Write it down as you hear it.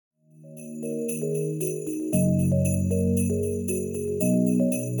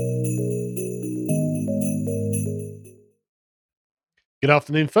Good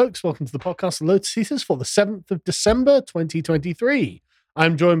afternoon, folks. Welcome to the podcast, The Lotus for the 7th of December, 2023.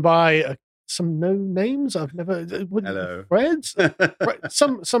 I'm joined by some no names. I've never... Hello. Freds?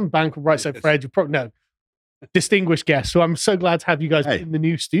 some band called Right So Fred. You probably know. Distinguished guest. So I'm so glad to have you guys in the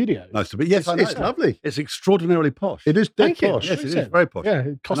new studio. Nice to be. Yes, it's lovely. It's extraordinarily posh. It is dead Thank you. posh. Yes, it is very posh. Yeah,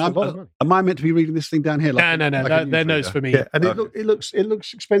 it costs a lot of money. Am I meant to be reading this thing down here? No. They're notes for me. Yeah, and it looks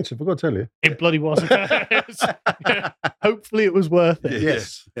expensive. I've got to tell you. It bloody wasn't. Yeah. Hopefully it was worth it.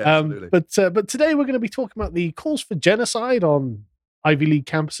 Yes, absolutely. But today we're going to be talking about the calls for genocide on Ivy League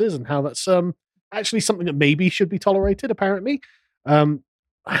campuses and how that's actually something that maybe should be tolerated, apparently. How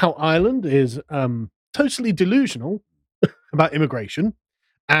Ireland is totally delusional about immigration,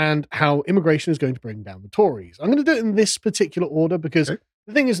 and how immigration is going to bring down the Tories. I'm going to do it in this particular order because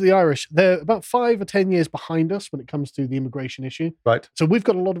the thing is, the Irish, they're about 5 or 10 years behind us when it comes to the immigration issue. Right. So we've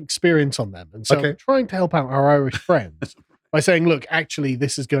got a lot of experience on them. And so I'm trying to help out our Irish friends by saying, look, actually,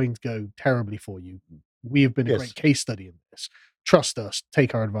 this is going to go terribly for you. We have been a great case study in this. Trust us.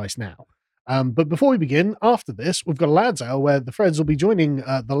 Take our advice now. But before we begin, after this, we've got a lads hour where the Freds will be joining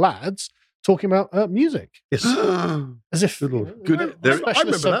the lads talking about music. Yes. As if... Good.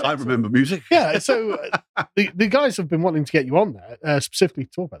 I remember music. Yeah, so the guys have been wanting to get you on there, specifically to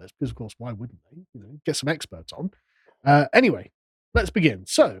talk about this, because, of course, why wouldn't they? Get some experts on. Anyway, let's begin.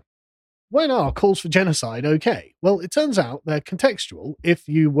 So, when are calls for genocide okay? Well, it turns out they're contextual if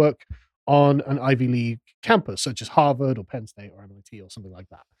you work on an Ivy League campus, such as Harvard or Penn State or MIT or something like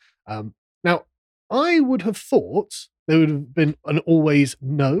that. Now, I would have thought there would have been an always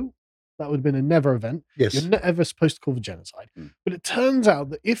no. That would have been a never event. Yes. You're never supposed to call for genocide. But it turns out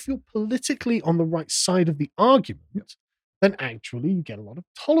that if you're politically on the right side of the argument, then actually you get a lot of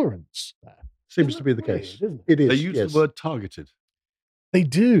tolerance there. Seems to be the case. Isn't It is. They use the word targeted. They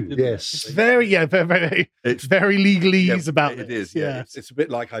do. Yes. It's very legalese about it. It Is. Yeah. It's a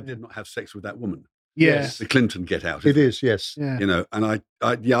bit like I did not have sex with that woman. Yes. The Clinton get out. It is. Yes. Yeah. And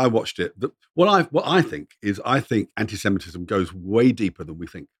I watched it. What I think anti-Semitism goes way deeper than we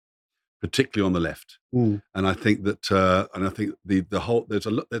think, particularly on the left. And I think that the whole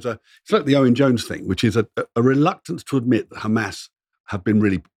it's like the Owen Jones thing, which is a reluctance to admit that Hamas have been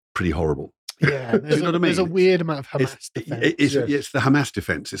really pretty horrible. Yeah, there's a weird amount of Hamas defense. It's the Hamas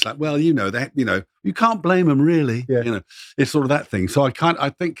defense. It's like, well, you can't blame them really. Yeah. It's sort of that thing. So I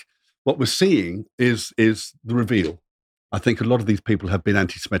think what we're seeing is the reveal. I think a lot of these people have been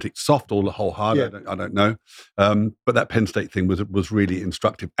anti-Semitic, soft or wholehearted. Yeah. I don't know, but that Penn State thing was really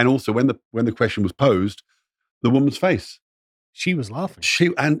instructive. And also, when the question was posed, the woman's face, she was laughing.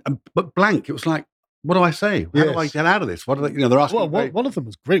 But blank. It was like, what do I say? How do I get out of this? What are they? They're asking. Well, one of them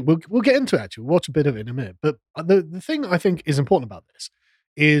was great. We'll get into it, actually. We'll watch a bit of it in a minute. But the thing I think is important about this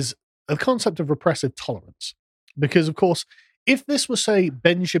is the concept of repressive tolerance, because of course, if this was, say,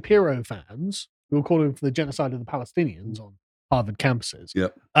 Ben Shapiro fans who were calling for the genocide of the Palestinians on Harvard campuses,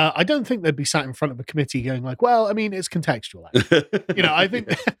 I don't think they'd be sat in front of a committee going like, well, I mean, it's contextual. I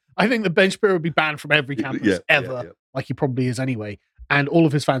think that Ben Shapiro would be banned from every campus ever, like he probably is anyway, and all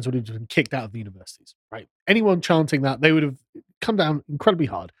of his fans would have been kicked out of the universities, right? Anyone chanting that, they would have come down incredibly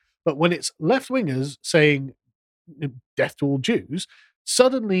hard. But when it's left-wingers saying death to all Jews,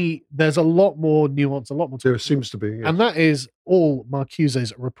 suddenly there's a lot more nuance, a lot more. There seems to be. Yes. And that is all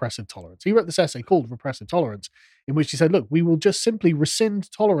Marcuse's repressive tolerance. He wrote this essay called Repressive Tolerance, in which he said, look, we will just simply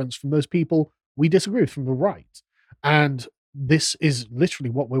rescind tolerance from those people we disagree with from the right. And this is literally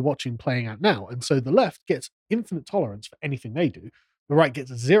what we're watching playing out now. And so the left gets infinite tolerance for anything they do. The right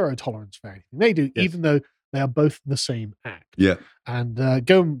gets zero tolerance for anything they do, even though they are both the same act. Yeah. And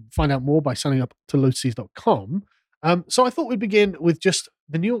go and find out more by signing up to lotus.com. So I thought we'd begin with just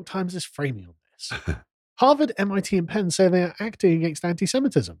the New York Times' framing on this. Harvard, MIT, and Penn say they are acting against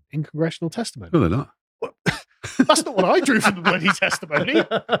anti-Semitism in congressional testimony. No, they're not. Well, that's not what I drew from the bloody testimony.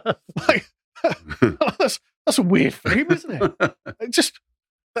 That's a weird frame, isn't it?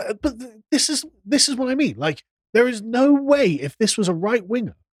 But this is what I mean. Like, there is no way, if this was a right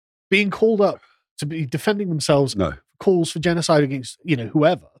winger being called up to be defending themselves, calls for genocide against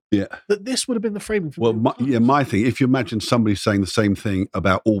whoever. Yeah, that this would have been the framing. For my thing. If you imagine somebody saying the same thing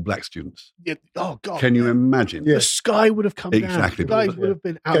about all black students, oh God, can you imagine? The sky would have come down. Exactly. The guys would have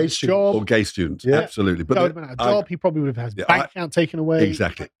been out of job. Or gay students, absolutely. But would have been out of job. He probably would have had his bank account taken away.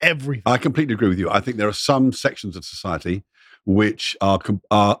 Exactly, everything. I completely agree with you. I think there are some sections of society which are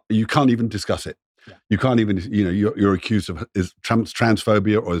you can't even discuss it. Yeah. You can't even, you're accused of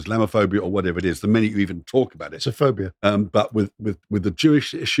transphobia or Islamophobia or whatever it is. The minute you even talk about it, it's a phobia. But with the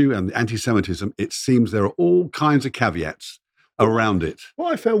Jewish issue and the anti-Semitism, it seems there are all kinds of caveats around it.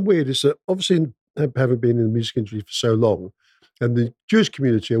 What I found weird is that obviously, having been in the music industry for so long, and the Jewish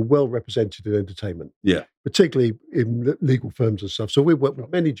community are well represented in entertainment. Yeah. Particularly in legal firms and stuff. So we work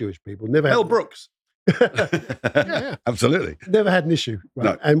with many Jewish people. Mel Brooks. Yeah. Absolutely. Never had an issue. Right?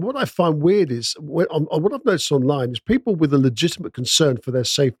 No. And what I find weird is, what I've noticed online is people with a legitimate concern for their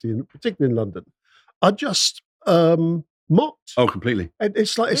safety, and particularly in London, are just mocked. Oh, completely. And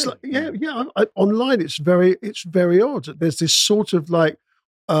it's like, online, it's very odd. There's this sort of like,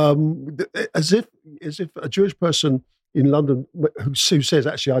 as if a Jewish person in London who says,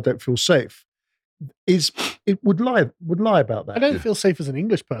 actually, I don't feel safe, would lie about that. I don't feel safe as an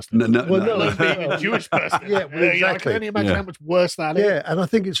English person. No. Let alone being a Jewish person. Yeah, well, exactly. I can only imagine how much worse that is. Yeah, and I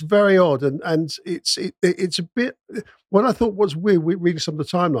think it's very odd, and it's a bit. What I thought was weird, reading some of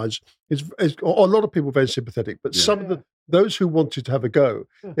the timelines, is a lot of people were very sympathetic, but some of those who wanted to have a go,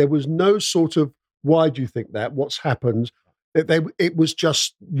 there was no sort of, why do you think that? What's happened? It was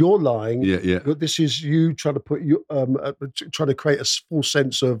just, you're lying. Yeah. This is you trying to put you trying to create a full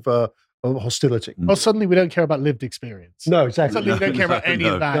sense of hostility. Well, suddenly we don't care about lived experience. No, exactly. Suddenly we don't care about any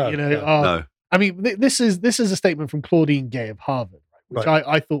of that. No. I mean, this is a statement from Claudine Gay of Harvard, which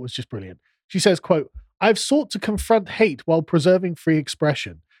I thought was just brilliant. She says, quote, "I've sought to confront hate while preserving free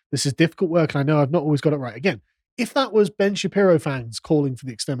expression. This is difficult work, and I know I've not always got it right." Again, if that was Ben Shapiro fans calling for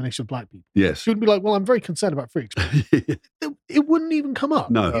the extermination of black people, yes, she would be like, well, I'm very concerned about free expression. It wouldn't even come up.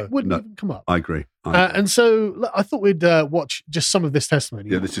 No, it wouldn't even come up. I agree. And so look, I thought we'd watch just some of this testimony.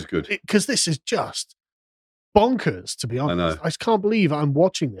 Yeah, this is good. Because this is just bonkers, to be honest. I know. I just can't believe I'm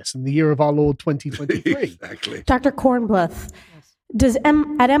watching this in the year of our Lord 2023. Exactly. Dr. Kornbluth,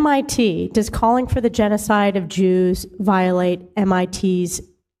 at MIT, does calling for the genocide of Jews violate MIT's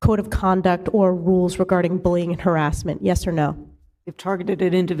code of conduct or rules regarding bullying and harassment? Yes or no? They've targeted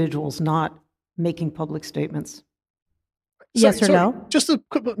at individuals, not making public statements. Yes or no? Just a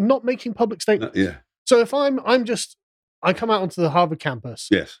quick, not making public statements. Yeah. So if I come out onto the Harvard campus.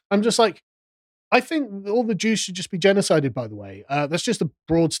 Yes. I'm just like, I think all the Jews should just be genocided, by the way. That's just a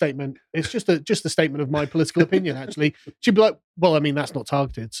broad statement. It's just a statement of my political opinion, actually. She'd be like, well, I mean, that's not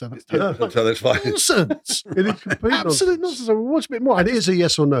targeted, so that's So that's fine. nonsense. It is complete Absolute nonsense. I will watch a bit more. And it is a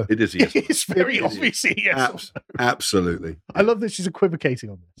yes or no. It is a yes. It's very obviously a yes. Absolutely. I love that she's equivocating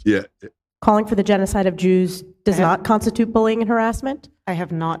on this. Yeah. Calling for the genocide of Jews does not constitute bullying and harassment? I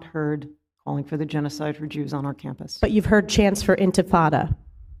have not heard calling for the genocide for Jews on our campus. But you've heard chants for intifada.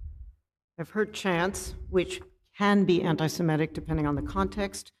 I've heard chants, which can be anti-Semitic depending on the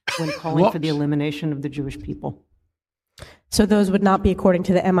context, when calling for the elimination of the Jewish people. So those would not be according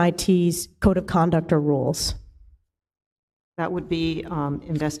to the MIT's code of conduct or rules? That would be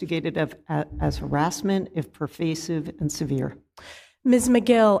investigated as harassment if pervasive and severe. Ms.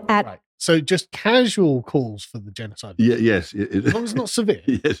 McGill, Right. So just casual calls for the genocide. Yeah. Yes. As long as it's not severe.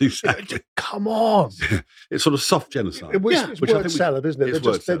 Yes. Exactly. Come on. It's sort of soft genocide. It's Which I word think salad, isn't it? it's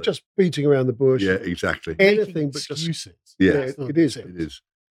They're word just, salad. beating around the bush. Yeah. Exactly. Anything but just excuses. Yeah. it is. It is.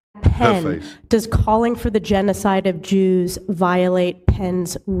 Penn, face. does calling for the genocide of Jews violate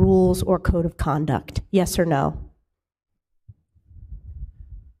Penn's rules or code of conduct? Yes or no?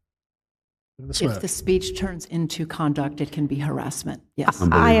 If the speech turns into conduct, it can be harassment. Yes.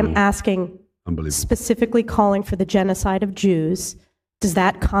 I am asking Unbelievable. specifically calling for the genocide of Jews. Does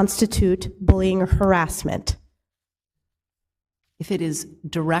that constitute bullying or harassment? If it is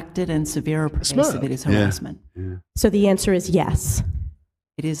directed and severe or pervasive, it is harassment. Yeah. So the answer is yes.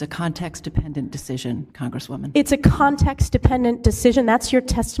 It is a context-dependent decision, Congresswoman. It's a context-dependent decision. That's your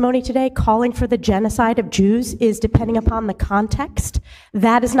testimony today. Calling for the genocide of Jews is depending upon the context.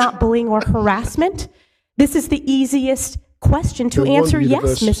 That is not bullying or harassment. This is the easiest question to answer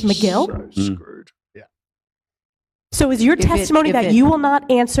yes, Ms. McGill. So screwed. Yeah. So is your If it- testimony if that it- you will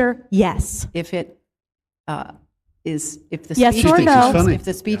not answer yes? If it if the Yes speech or no? funny. if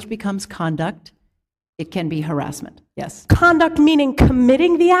the speech becomes conduct, it can be harassment. Yes. Conduct meaning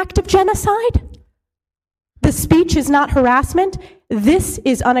committing the act of genocide? The speech is not harassment? This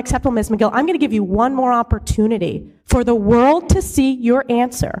is unacceptable, Ms. McGill. I'm going to give you one more opportunity for the world to see your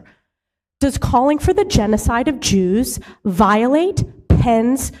answer. Does calling for the genocide of Jews violate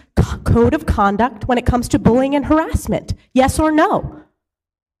Penn's code of conduct when it comes to bullying and harassment? Yes or no?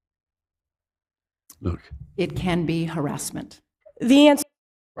 Look, It can be harassment. The answer.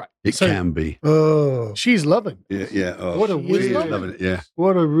 Right. it So can be. Oh, she's loving. Yeah. Yeah. Oh, What a she's weird- loving it. Yeah.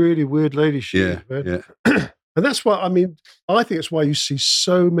 what a really weird lady she Yeah. is, man. Yeah. And that's why, I mean, I think it's why you see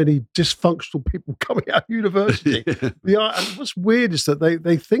so many dysfunctional people coming out of university. And what's weird is that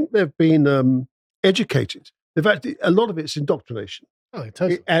they think they've been educated. In fact, a lot of it's indoctrination. Oh,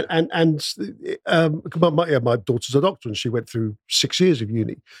 totally. My daughter's a doctor, and she went through 6 years of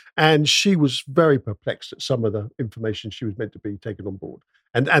uni, and she was very perplexed at some of the information she was meant to be taking on board,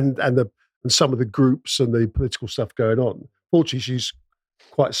 and some of the groups and the political stuff going on. Fortunately, she's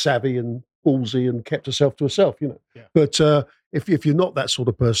quite savvy and ballsy and kept herself to herself, Yeah. But if you're not that sort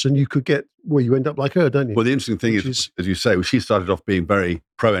of person, you could get you end up like her, don't you? Well, the interesting thing is, as you say, she started off being very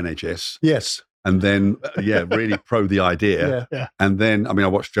pro NHS. Yes. And then, really pro the idea. Yeah. And then, I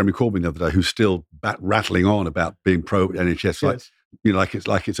watched Jeremy Corbyn the other day, who's still rattling on about being pro NHS,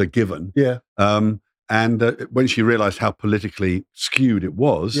 like it's a given. Yeah. And when she realised how politically skewed it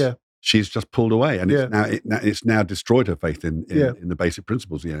was, she's just pulled away, and it's now destroyed her faith in the basic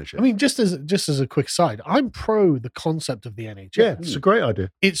principles of the NHS. Just as a quick side, I'm pro the concept of the NHS. Yeah, it's a great idea.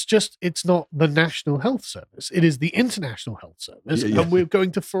 It's not the National Health Service. It is the International Health Service, and we're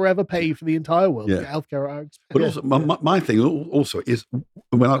going to forever pay for the entire world to get healthcare at our expense. But also, my thing also is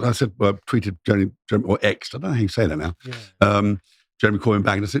when I said tweeted Jeremy or X, I don't know how you say that now. Yeah. Jeremy Corbyn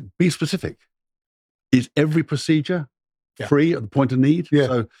back, and I said, be specific. Is every procedure free at the point of need? Yeah.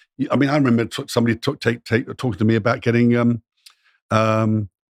 So, I remember somebody talking to me about getting HIV.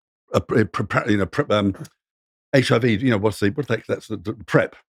 What's that's the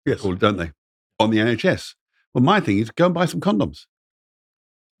PrEP? Yes, don't they? On the NHS. Well, my thing is go and buy some condoms.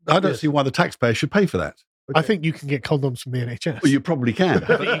 I don't see why the taxpayer should pay for that. Okay. I think you can get condoms from the NHS. Well, you probably can.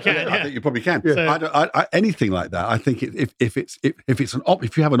 I think you can. I think you probably can. Yeah. So, anything like that, I think if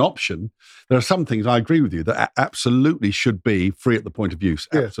you have an option, there are some things I agree with you that absolutely should be free at the point of use.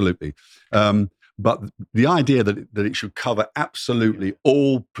 Yeah. Absolutely. But the idea that it should cover absolutely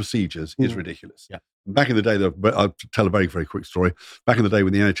all procedures is ridiculous. Yeah. Back in the day, I'll tell a very, very quick story. Back in the day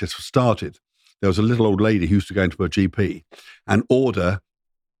when the NHS was started, there was a little old lady who used to go into her GP and order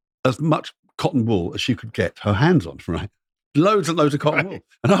as much cotton wool as she could get her hands on, right? Loads and loads of cotton wool.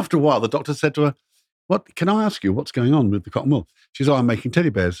 And after a while, the doctor said to her, "What? Can I ask you what's going on with the cotton wool?" She's, "I'm making teddy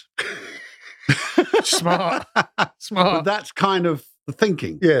bears." Smart. But that's kind of the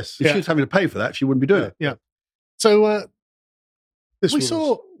thinking. Yes. If she was having to pay for that, she wouldn't be doing it. Yeah. So we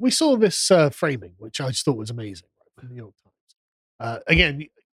saw this framing, which I just thought was amazing, from the New York Times. Again,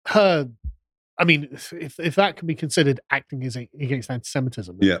 if that can be considered acting against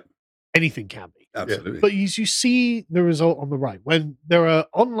anti-Semitism, anything can be. Absolutely. But as you see the result on the right, when there are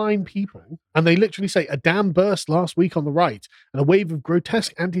online people and they literally say a dam burst last week on the right and a wave of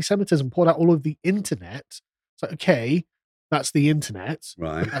grotesque anti-Semitism poured out all over the internet. It's like, okay, that's the internet.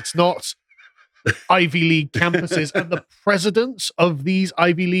 Right. That's not Ivy League campuses and the presidents of these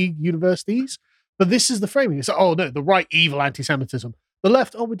Ivy League universities. But this is the framing. It's like, oh no, the right, evil anti-Semitism. The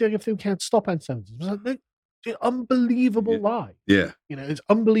left, oh, we're doing everything we can to stop anti-Semitism. It's like, no, it's an unbelievable lie. Yeah. It's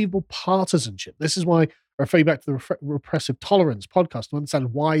unbelievable partisanship. This is why I refer you back to the Repressive Tolerance podcast to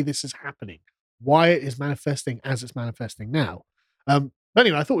understand why this is happening, why it is manifesting as it's manifesting now. But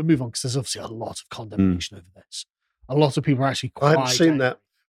anyway, I thought we'd move on because there's obviously a lot of condemnation over this. A lot of people are actually quite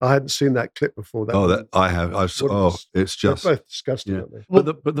I hadn't seen that clip before. That I have. It's just they're both disgusting, aren't they?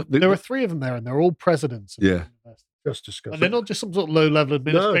 Well, there are three of them there, and they're all presidents. Yeah. Just disgusting. And they're not just some sort of low-level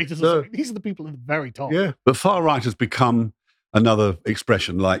administrators. No. These are the people at the very top. Yeah. But far right has become another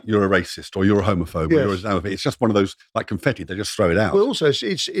expression, like you're a racist or you're a homophobe or you're a Islamophobe. It's just one of those, like confetti. They just throw it out. Well, also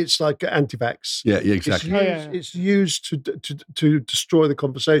it's like anti-vax. Yeah, exactly. It's used to destroy the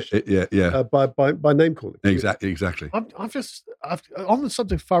conversation. By name calling. Exactly. I've on the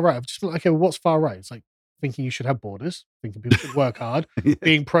subject of far right, I've just been like, okay, well, what's far right? It's like thinking you should have borders, thinking people should work hard,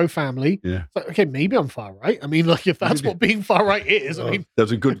 being pro-family. Yeah. It's like, okay, maybe I'm far right. I mean, like if that's what being far right is, I mean.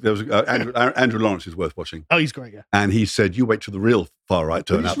 Andrew Lawrence is worth watching. Oh, he's great, yeah. And he said, you wait till the real far right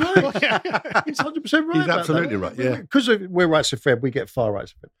turn up. Right. He's 100% right. He's absolutely right, yeah. Because we're right so Fred, we get far right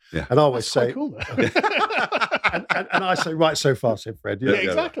so Fred. Yeah. And I always say, cool, and I say, right so far, said Fred. Yeah,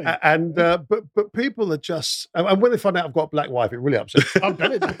 exactly. And but people are just, and when they find out I've got a black wife, it really upsets me. I'm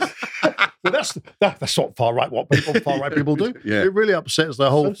done. Well, that's not far right. What far right people do, it really upsets the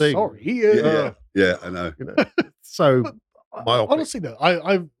whole thing. Sorry, yeah, I know. So, honestly, though,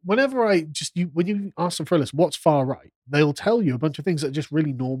 I whenever when you ask them for a list, what's far right, they'll tell you a bunch of things that are just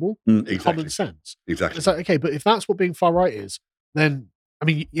really normal, common sense. Exactly. It's like, okay, but if that's what being far right is, then I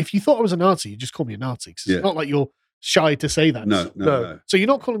mean, if you thought I was a Nazi, you just call me a Nazi. Because it's not like you're shy to say that. No. So you're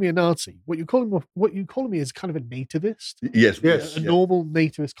not calling me a Nazi. What you're calling me is kind of a nativist. Yes. A normal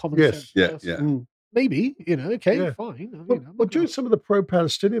nativist, common sense. Yeah. Maybe, okay, fine. But during some of the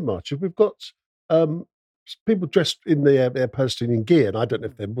pro-Palestinian marches, we've got people dressed in their Palestinian gear, and I don't know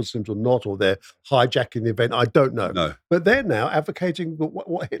if they're Muslims or not, or they're hijacking the event. I don't know. No. But they're now advocating that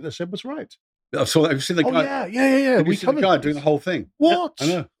what Hitler said was right. I saw that. Have you seen the Oh, guy? yeah. Have you We seen the covered guy this. doing the whole thing? What? I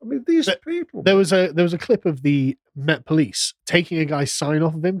know. I mean, these people. There was a clip of the Met Police taking a guy's sign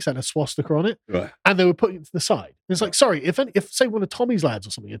off of him because it had a swastika on it, Right. and they were putting it to the side. And it's like, sorry, if say one of Tommy's lads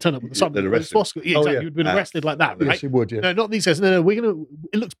or something had turned up with the sign they'd with a arrest him. swastika, exactly, yeah. you'd been arrested like that, right? Yes, he would, yeah. No, not these guys. No, we're gonna.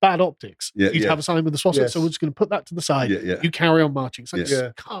 It looks bad optics. Yeah, for you to yeah. have a sign with a swastika, Yes. so we're just gonna put that to the side. Yeah. You carry on marching. It's like,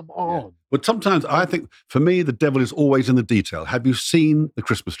 Yeah. come on. But sometimes I think, for me, the devil is always in the detail. Have you seen the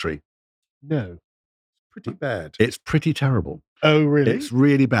Christmas tree? No. Pretty bad. It's pretty terrible. Oh, really? It's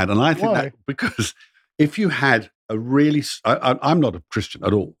really bad. And I think Why? that because if you had a really, I'm not a Christian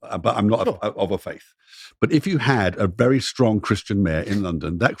at all, but I'm not Sure. of a faith. But if you had a very strong Christian mayor in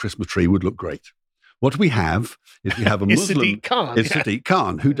London, that Christmas tree would look great. What we have is we have a It's Muslim. Sadiq Khan. It's Sadiq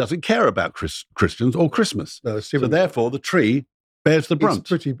Khan, who doesn't care about Christians or Christmas. No, it's So therefore, the tree bears the brunt.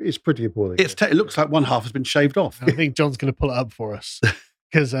 It's pretty appalling. It looks like one half has been shaved off. I think John's going to pull it up for us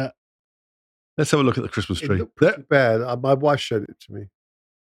because Let's have a look at the Christmas It tree. looked pretty bad. My wife showed it to me.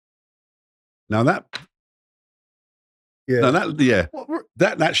 Now that, Yeah.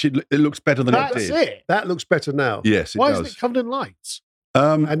 that actually it looks better than that's it did. it. That looks better now. Yes, it Why does. isn't it covered in lights?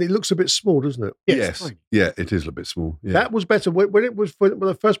 And it looks a bit small, doesn't it? Yeah, it's yes, tiny. yeah, it is a bit small. Yeah. That was better. When it was when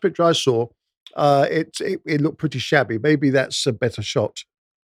the first picture I saw, it looked pretty shabby. Maybe that's a better shot.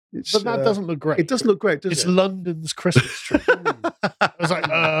 It's, But that doesn't look great. It doesn't look great, does It's it? London's Christmas tree. I was like,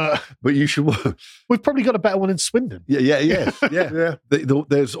 but you should. we've probably got a better one in Swindon. Yeah. Yeah.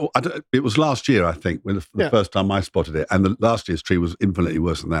 There's. It was last year, I think, when the first time I spotted it, and the last year's tree was infinitely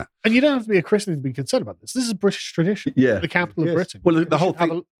worse than that. And you don't have to be a Christian to be concerned about this. This is British tradition. Yeah. The capital Yes. of Britain. Well, We the whole should have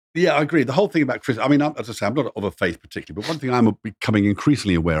thing. Yeah, I agree. The whole thing about Christmas. I mean, as I say, I'm not of a faith particularly, but one thing I'm becoming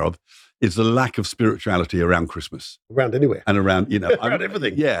increasingly aware of is the lack of spirituality around Christmas Around anywhere. and around Around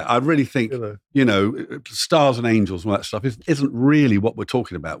everything. Yeah, I really think stars and angels and all that stuff isn't really what we're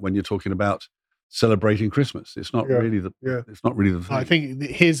talking about when you're talking about celebrating Christmas. It's not really the. Yeah. It's not really the thing. I think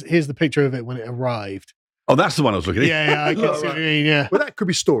here's the picture of it when it arrived. Oh, that's the one I was looking at. Yeah, I can see what you mean. Yeah, Well, that could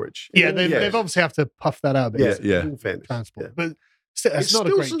be storage. yeah. Yes. They've obviously have to puff that out a bit. Yeah. In fairness. Transport, Yeah. but still, it's not a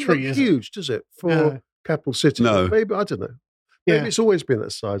still great doesn't tree, look is it? huge, does it? For No. capital city. No. Maybe, I don't know. Yeah. Maybe it's always been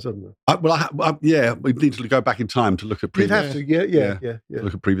that size, hasn't it? We need to go back in time to look at You'd previous. have to, yeah.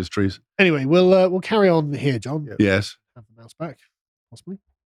 Look at previous trees. Anyway, we'll carry on here, John. Yeah. Yes. Have the mouse back, possibly.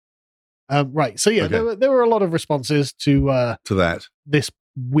 Right. So yeah, Okay. there were a lot of responses to To that this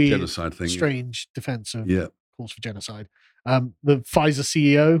weird, genocide thing. strange defense of Yeah. calls for genocide. The Pfizer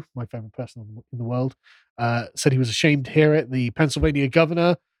CEO, my favorite person in the world, said he was ashamed to hear it. The Pennsylvania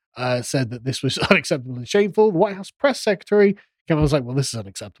governor said that this was unacceptable and shameful. The White House press secretary came out and was like, well, this is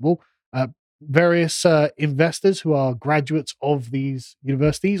unacceptable. Various investors who are graduates of these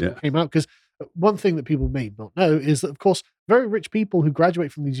universities all came out because one thing that people may not know is that, of course, very rich people who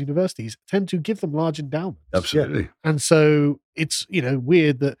graduate from these universities tend to give them large endowments. Absolutely. And so it's,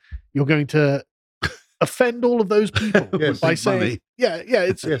 weird that you're going to offend all of those people Yes. by Big saying, money.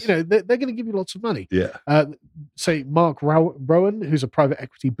 it's, Yes. they're going to give you lots of money. Yeah. Say Mark Rowan, who's a private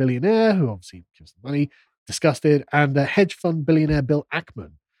equity billionaire who obviously gives the money, disgusted, and hedge fund billionaire Bill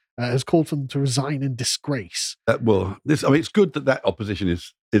Ackman has called for them to resign in disgrace. It's good that opposition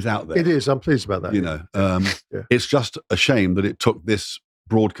is out there. It is. I'm pleased about that. Yeah. It's just a shame that it took this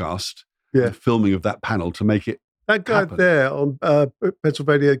broadcast, the filming of that panel, to make it. That guy happen. there on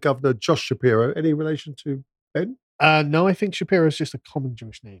Pennsylvania Governor Josh Shapiro, any relation to Ben? No, I think Shapiro is just a common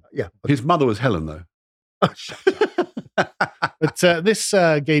Jewish name. Yeah. His mother was Helen, though. But this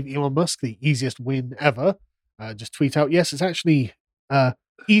gave Elon Musk the easiest win ever. Just tweet out, yes, it's actually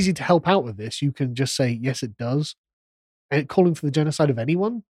easy to help out with this. You can just say, yes, it does. And calling for the genocide of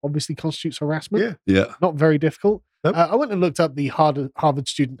anyone obviously constitutes harassment. Yeah. Yeah. Not very difficult. Nope. I went and looked up the Harvard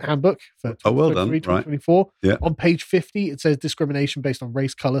Student Handbook for Oh, well done. 2024. Yeah. On page 50, it says discrimination based on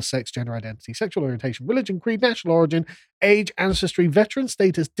race, color, sex, gender identity, sexual orientation, religion, creed, national origin, age, ancestry, veteran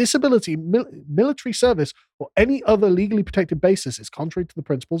status, disability, military service, or any other legally protected basis is contrary to the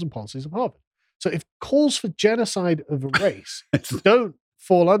principles and policies of Harvard. So if calls for genocide of a race don't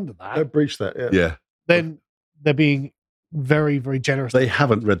fall under that, Don't breach that. Yeah. Yeah. then they're being very, very generous. They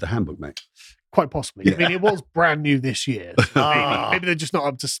haven't read the handbook, mate. Quite possibly. Yeah. I mean, it was brand new this year. So maybe they're just not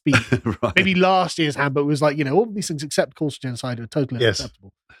up to speed. Right. Maybe last year's handbook was like, all of these things except calls for genocide are totally Yes.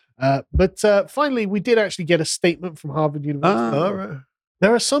 unacceptable. But finally, we did actually get a statement from Harvard University. All right.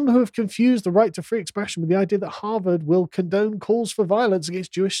 There are some who have confused the right to free expression with the idea that Harvard will condone calls for violence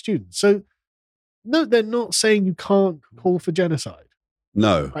against Jewish students. So, no, they're not saying you can't call for genocide.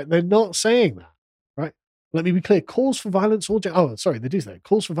 No. Right? They're not saying that. Right? Let me be clear. Calls for violence or they do say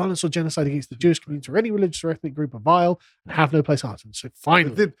calls for violence or genocide against the Jewish community or any religious or ethnic group are vile and have no place after. So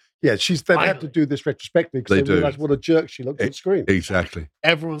finally, they've had to do this retrospectively because they realised what a jerk she looked on the screen. Exactly.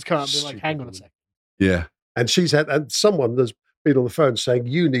 Everyone's come out and been like, "Hang on a second." Yeah. And someone has been on the phone saying,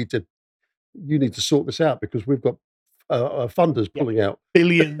 "You need to sort this out because we've got funders pulling out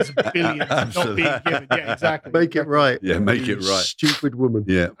billions and billions not being given." Yeah, exactly. Make it right. Yeah, make it right. Stupid woman.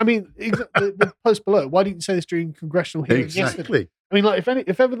 Yeah. I mean, the post below. Why didn't you say this during congressional hearings yesterday? I mean, like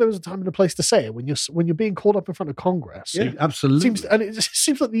if ever there was a time and a place to say it, when you're being called up in front of Congress, absolutely. It just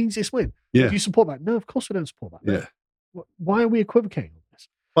seems like the easiest win. Yeah. Do you support that? No, of course we don't support that. Yeah. Why are we equivocating on this?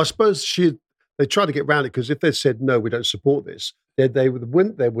 I suppose they tried to get around it because if they said no, we don't support this, they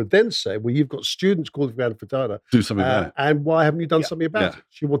would then say, well, you've got students calling for Fratana. Do something about it. And why haven't you done something about it?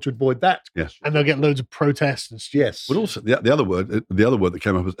 You want to avoid that. Yes. And they'll get loads of protests and stuff. Yes. But also the other word that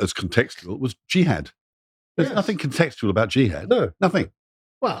came up as contextual was jihad. There's nothing contextual about jihad. No. Nothing.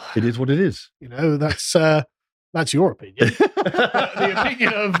 Well, it is what it is. You know, that's your opinion. The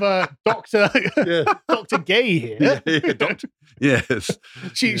opinion of Dr. Gay here. Yes.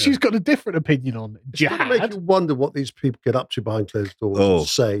 She's got a different opinion on jihad. It makes you wonder what these people get up to behind closed doors and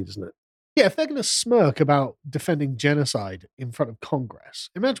say, doesn't it? Yeah, if they're going to smirk about defending genocide in front of Congress,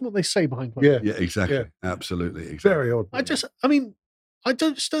 imagine what they say behind closed doors. Yeah, exactly. Yeah. Absolutely. Exactly. Very odd. I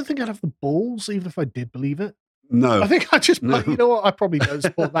just don't think I'd have the balls, even if I did believe it. No. I think you know what? I probably don't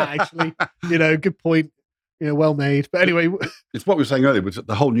support that, actually. You know, good point. You know, well made. But anyway. It's what we were saying earlier, but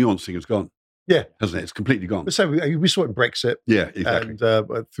the whole nuance thing has gone. Yeah. Hasn't it? It's completely gone. So we saw it in Brexit. Yeah, exactly.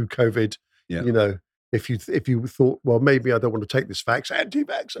 And through COVID, you know, if you thought, well, maybe I don't want to take this vax,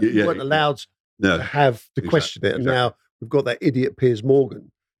 anti-vax, you weren't allowed to have to question it. And now we've got that idiot Piers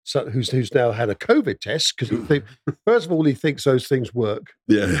Morgan, who's now had a COVID test because first of all, he thinks those things work.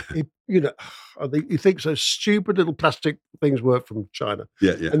 Yeah. He thinks those stupid little plastic things work from China.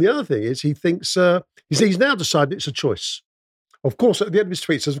 Yeah. And the other thing is he thinks he's now decided it's a choice. Of course, at the end of his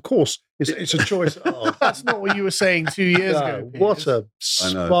tweet says, of course, it's a choice. Oh, that's not what you were saying 2 years ago, Piers. What a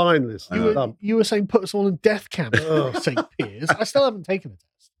spineless lump. You were saying put us all in death camps, St. Piers. I still haven't taken the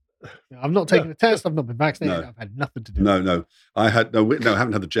test. I've not taken the test. I've not been vaccinated. I've had nothing to do with it. No. I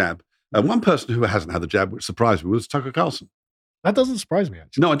haven't had the jab. One person who hasn't had the jab, which surprised me, was Tucker Carlson. That doesn't surprise me,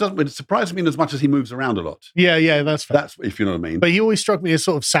 actually. No, it doesn't. It surprises me in as much as he moves around a lot. Yeah, that's fair. That's if you know what I mean. But he always struck me as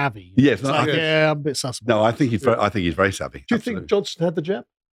sort of savvy. Yes. I'm a bit sus. No, I think he's very savvy. Do you think Johnson had the jab?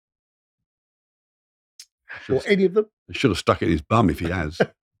 Or any of them? He should have stuck it in his bum if he has.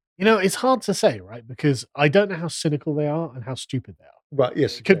 You know, it's hard to say, right? Because I don't know how cynical they are and how stupid they are. Right,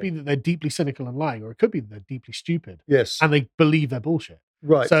 yes. It could be that they're deeply cynical and lying, or it could be that they're deeply stupid. Yes. And they believe they're bullshit.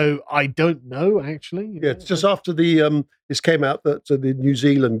 Right. So I don't know, actually. Yeah, it's just after this came out that the New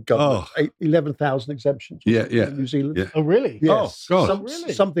Zealand government, 11,000 exemptions. Yeah. In New Zealand. Yeah. Oh, really? Yes. Oh, God.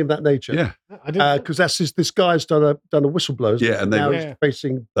 Something of that nature. Yeah. Because this guy's done a whistleblower. Yeah, and now he's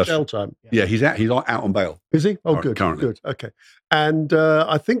facing jail time. Yeah, he's out on bail. Is he? Oh, good. Currently. Good. Okay. And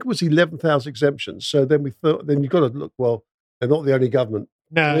I think it was 11,000 exemptions. So then we thought, then you've got to look, well, they're not the only government.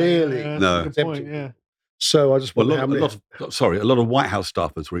 No. Really? No. Good point, yeah. So I just wonder how many. A lot of White House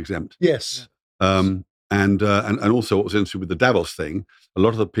staffers were exempt. Yes. And also what was interesting with the Davos thing, a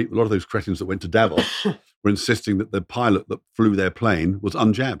lot of those cretins that went to Davos were insisting that the pilot that flew their plane was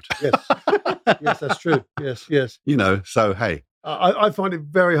unjabbed. Yes. Yes, that's true. Yes. You know, so hey. I find it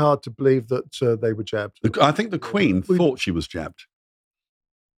very hard to believe that they were jabbed. I think the Queen thought she was jabbed.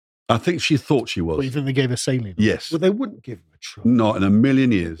 I think she thought she was. Well, you think they gave her saline? Yes. Well, they wouldn't give him a try. Not in a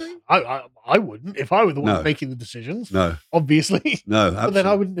million years. I wouldn't if I were the one making the decisions. No. Obviously. No, absolutely. But then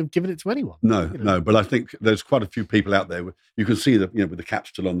I wouldn't have given it to anyone. No. But I think there's quite a few people out there. You can see that, with the cap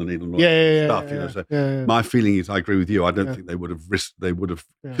still on the needle and stuff. My feeling is, I agree with you. I don't think they would have risked. They would have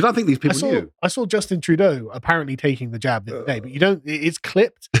because I think these people knew. I saw Justin Trudeau apparently taking the jab the other day, but you don't. It's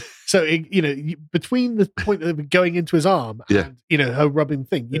clipped. So between the point of going into his arm and her rubbing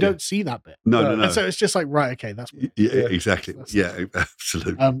thing, you don't see that bit. No. And so it's just like, right, okay, that's exactly.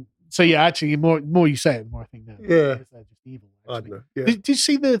 Absolutely. So actually, more you say it, the more I think that they're just evil. I don't know. Yeah. Did you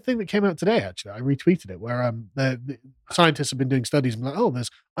see the thing that came out today? Actually, I retweeted it where the scientists have been doing studies and like, oh, there's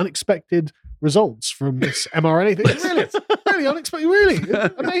unexpected results from this mRNA thing. Really unexpected. Really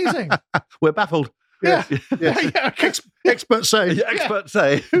amazing. We're baffled. Yeah. Experts say. Experts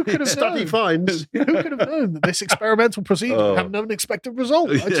say. Who could have study known? finds? Who could have known that this experimental procedure would have an unexpected result?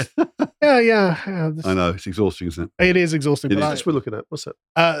 I know it's exhausting, isn't it? It is exhausting. That's what we're looking at. What's that?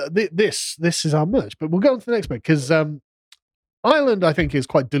 This is our merch, but we'll go on to the next bit because Ireland, I think, is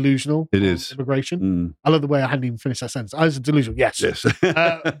quite delusional. It is. Immigration. I love the way I hadn't even finished that sentence. I was delusional, yes.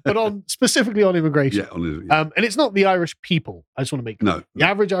 But specifically on immigration. And it's not the Irish people, I just want to make clear. No. The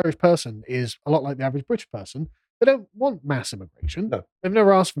average Irish person is a lot like the average British person. They don't want mass immigration. No. They've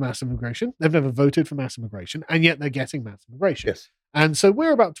never asked for mass immigration. They've never voted for mass immigration, and yet they're getting mass immigration. Yes. And so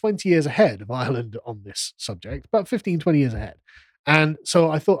we're about 20 years ahead of Ireland on this subject, about 15, 20 years ahead. And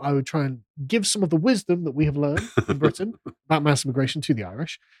so I thought I would try and give some of the wisdom that we have learned in Britain about mass immigration to the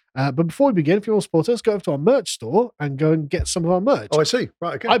Irish. But before we begin, if you want to support us, go over to our merch store and go and get some of our merch. Oh, I see.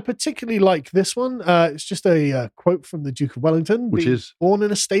 Right, okay. I particularly like this one. It's just a quote from the Duke of Wellington. Which is? Born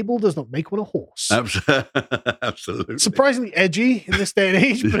in a stable does not make one a horse. Absolutely. Surprisingly edgy in this day and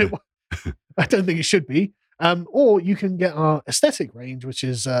age, but I don't think it should be. Or you can get our aesthetic range, which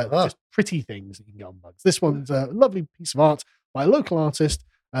is just pretty things that you can get on mugs. This one's a lovely piece of art by a local artist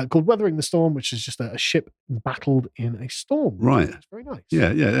called Weathering the Storm, which is just a ship battled in a storm. Right. It's very nice. Yeah.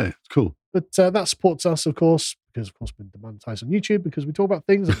 It's cool. But that supports us, of course, because, of course, we're demonetized on YouTube because we talk about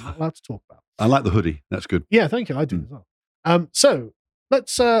things that we're not allowed to talk about. I like the hoodie. That's good. Yeah, thank you. I do as well. So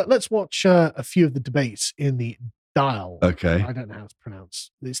let's watch a few of the debates in the Dial. Okay. I don't know how to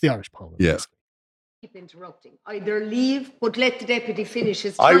pronounce. It's the Irish Parliament. Yeah. Basically. Keep interrupting. Either leave, but let the deputy finish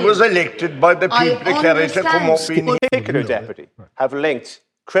his time. I was elected by the people declared to come up in particular deputy have linked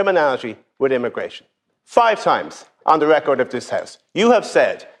criminality with immigration. 5 times on the record of this House. You have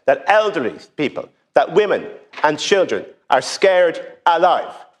said that elderly people, that women and children are scared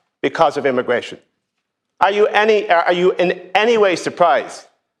alive because of immigration. Are you in any way surprised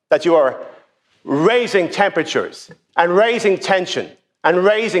that you are raising temperatures and raising tension and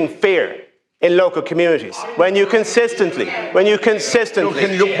raising fear in local communities when you consistently connect immigration with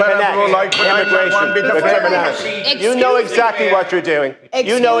criminality? You know exactly what you're doing.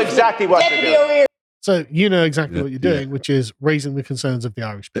 You know exactly what you're doing. So you know exactly what you're doing, which is raising the concerns of the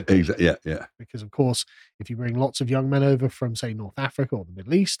Irish people. Exactly. Yeah. Because, of course, if you bring lots of young men over from, say, North Africa or the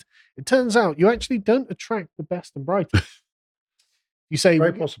Middle East, it turns out you actually don't attract the best and brightest. You say,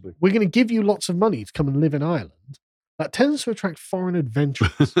 Very possibly. We're going to give you lots of money to come and live in Ireland. That tends to attract foreign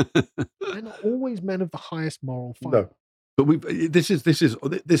adventurers. They're not always men of the highest moral fibre. No. But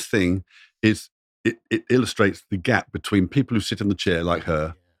this thing it illustrates the gap between people who sit in the chair like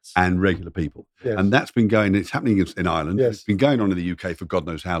her and regular people. Yes. And that's been going, it's happening in Ireland. Yes. It's been going on in the UK for God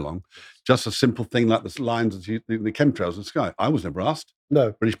knows how long. Just a simple thing like the lines, the chemtrails in the sky. I was never asked.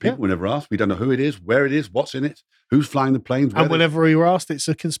 No. British people were never asked. We don't know who it is, where it is, what's in it, who's flying the planes. And whenever you were asked, it's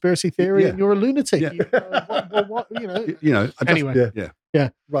a conspiracy theory and you're a lunatic. Yeah. What, Anyway. Yeah.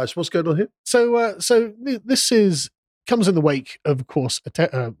 Right, so what's going on here? So this comes in the wake of course,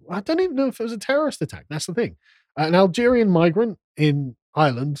 I don't even know if it was a terrorist attack. That's the thing. An Algerian migrant in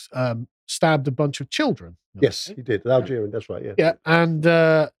Ireland stabbed a bunch of children. Yes, he did. An Algerian, that's right, yeah. Yeah, and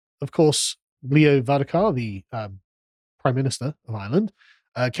of course, Leo Varadkar, the Prime Minister of Ireland,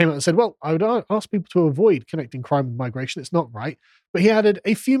 came out and said, well, I would ask people to avoid connecting crime with migration. It's not right. But he added,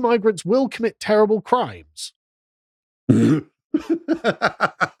 a few migrants will commit terrible crimes.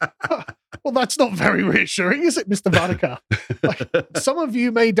 Well, that's not very reassuring, is it, Mr. Varadkar? Like, some of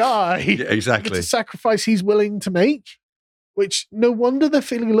you may die. Yeah, exactly. It's a sacrifice he's willing to make, which no wonder they're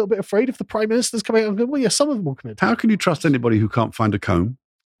feeling a little bit afraid if the Prime Minister's coming out and going, well, yeah, some of them will commit. How can you trust anybody who can't find a comb?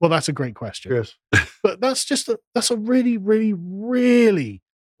 Well, that's a great question. Yes. But that's a really, really, really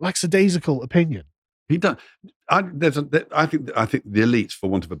lackadaisical opinion. He does. I think the elites, for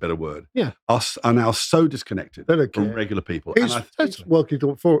want of a better word, are now so disconnected from regular people. He's World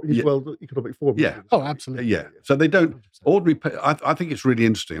Economic Forum. Yeah. Oh, absolutely. Yeah. So they don't ordinary. I think it's really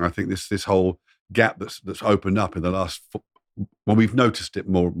interesting. I think this whole gap that's opened up in the last. Well, we've noticed it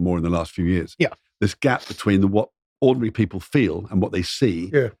more in the last few years. Yeah. This gap between what ordinary people feel and what they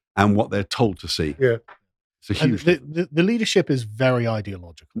see, and what they're told to see. Yeah. It's a huge. The leadership is very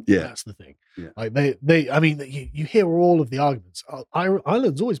ideological. Yeah. That's the thing. Yeah. Like I mean, you hear all of the arguments.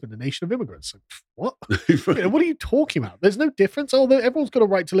 Ireland's always been a nation of immigrants. Like, what? What are you talking about? There's no difference. Although everyone's got a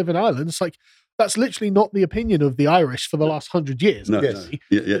right to live in Ireland. It's like, that's literally not the opinion of the Irish for the last 100 years. No,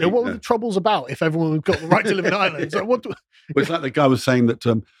 what were the troubles about if everyone got the right to live in Ireland? So well, it's like the guy was saying that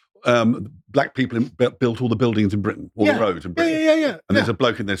black people built all the buildings in Britain, all the roads in Britain. Yeah. And there's a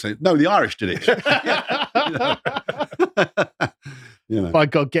bloke in there saying, no, the Irish did it. By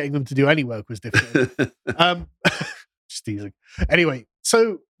God, getting them to do any work was difficult. Just teasing. Anyway,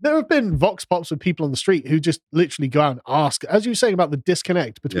 so there have been vox pops with people on the street who just literally go out and ask, as you were saying about the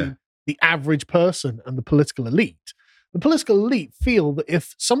disconnect between the average person and the political elite. The political elite feel that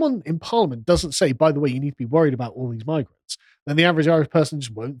if someone in Parliament doesn't say, by the way, you need to be worried about all these migrants, then the average Irish person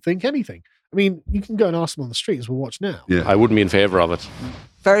just won't think anything. I mean, you can go and ask them on the street, as we'll watch now. Yeah. I wouldn't be in favour of it.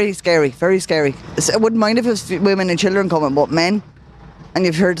 Very scary, very scary. I wouldn't mind if it was women and children coming, but men, and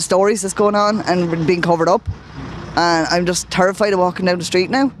you've heard the stories that's going on and being covered up, and I'm just terrified of walking down the street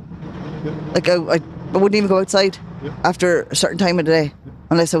now. Like, I wouldn't even go outside after a certain time of the day,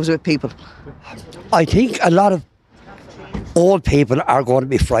 unless I was with people. I think a lot of old people are going to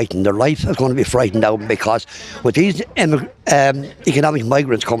be frightened. Their life is going to be frightened out because with these economic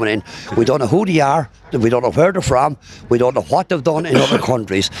migrants coming in, we don't know who they are, we don't know where they're from, we don't know what they've done in other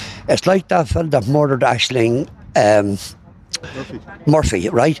countries. It's like that fella that murdered Aisling Murphy,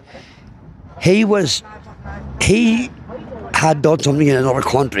 right? He had done something in another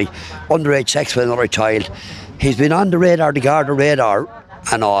country, underage sex with another child. He's been on the radar, the Garda radar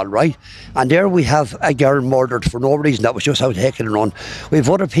and all, right? And there we have a girl murdered for no reason, that was just out taking a run. We've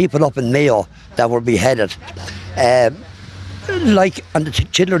other people up in Mayo that were beheaded. And the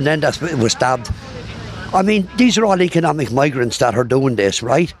children then that were stabbed. I mean, these are all economic migrants that are doing this,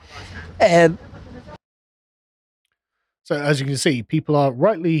 right? So as you can see, people are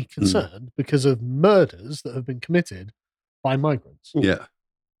rightly concerned because of murders that have been committed by migrants. Yeah.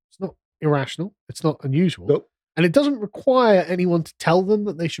 It's not irrational. It's not unusual. Nope. And it doesn't require anyone to tell them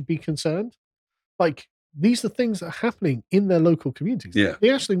that they should be concerned. Like, these are things that are happening in their local communities. Yeah. The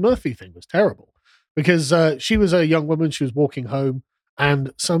Aisling Murphy thing was terrible because she was a young woman. She was walking home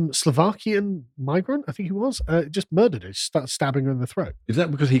and some Slovakian migrant, I think he was, just murdered her, started stabbing her in the throat. Is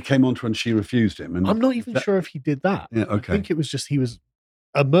that because he came onto her and she refused him? And I'm not even sure if he did that. Yeah, okay. I think it was just he was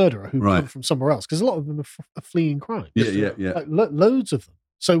a murderer who came from somewhere else, because a lot of them are fleeing crime. Yeah. Like, loads of them.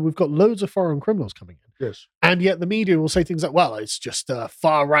 So we've got loads of foreign criminals coming in. Yes. And yet the media will say things like, well, it's just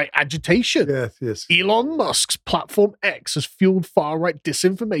far-right agitation. Yes. Elon Musk's platform X has fueled far-right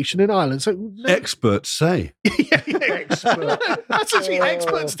disinformation in Ireland. So experts say. Expert. That's actually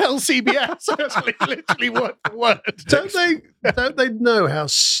experts tell CBS. That's literally word for word. Don't they know how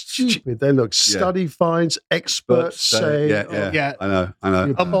stupid they look? Study finds, experts say. Yeah. I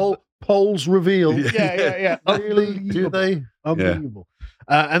know. Polls reveal. Yeah. Really? Do they? Unbelievable.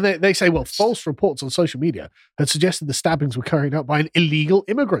 And they say, well, false reports on social media had suggested the stabbings were carried out by an illegal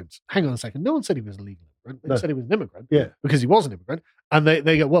immigrant. Hang on a second. No one said he was a legal immigrant. They said he was an immigrant because he was an immigrant. And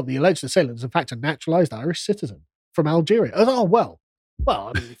they go, well, the alleged assailant is in fact a naturalized Irish citizen from Algeria. Oh, well,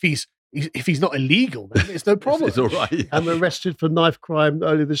 I mean, if he's not illegal, then it's no problem. It's all right. And arrested for knife crime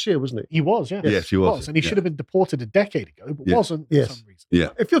earlier this year, wasn't he? He was, yeah. Yes, he was. And he should have been deported a decade ago, but wasn't for some reason. Yeah.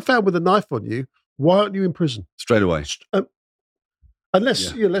 If you're found with a knife on you, why aren't you in prison? Straight away.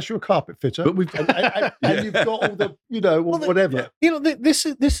 Unless you're a carpet fitter, but we've and you've got all the, whatever. This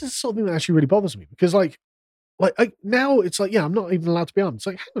is something that actually really bothers me because, now it's like, I'm not even allowed to be armed. It's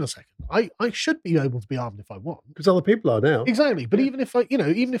like, hang on a second, I should be able to be armed if I want, because other people are now. Exactly, but even if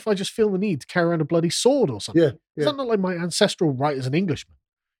I just feel the need to carry around a bloody sword or something, is that not like my ancestral right as an Englishman?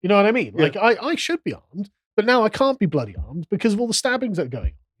 You know what I mean? Like I should be armed, but now I can't be bloody armed because of all the stabbings that are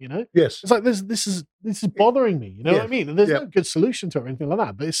going on. Yes. It's like this is bothering me. You know what I mean? And there's no good solution to it or anything like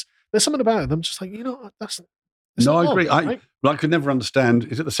that. But there's something about it. I'm just like, that's. No, I agree. Right? I could never understand.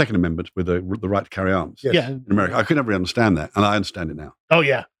 Is it the Second Amendment with the right to carry arms? Yes. Yeah. In America, I could never understand that, and I understand it now. Oh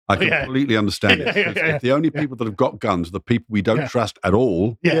yeah. I completely understand it. If the only people that have got guns are the people we don't trust at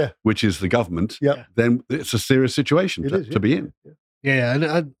all, which is the government, then it's a serious situation to be in. Yeah,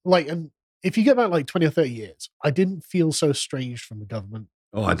 and if you go back like 20 or 30 years, I didn't feel so estranged from the government.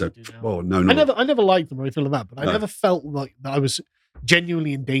 Oh, I don't. Oh, no. I never liked them or anything like that, but I never felt like that I was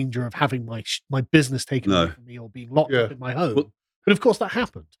genuinely in danger of having my business taken away from me or being locked up in my home. But of course, that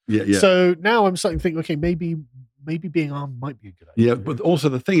happened. Yeah. So now I'm starting to think, okay, maybe being armed might be a good idea. Yeah, but also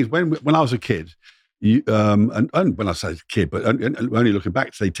the thing is, when I was a kid, and when I say kid, but only looking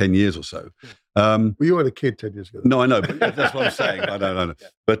back, say 10 years or so. Well, you weren't a kid 10 years ago. No, I know, but that's what I'm saying. I know.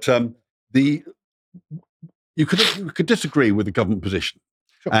 But you could disagree with the government position.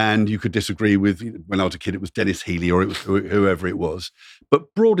 Sure. And you could disagree with, when I was a kid, it was Dennis Healy or it was whoever it was.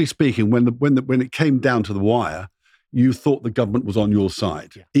 But broadly speaking, when it came down to the wire, you thought the government was on your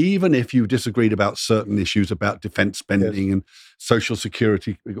side, even if you disagreed about certain issues about defence spending and social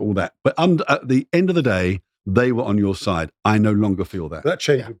security, all that. But at the end of the day, they were on your side. I no longer feel that. That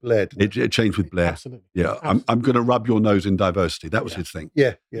changed with Blair. It changed with Blair. Absolutely. Yeah, absolutely. I'm going to rub your nose in diversity. That was his thing.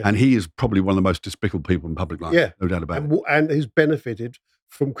 Yeah. And he is probably one of the most despicable people in public life. Yeah. No doubt about it. And he's benefited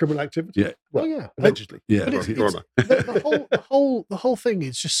from criminal activity. Yeah. Well, allegedly. Yeah. But the whole thing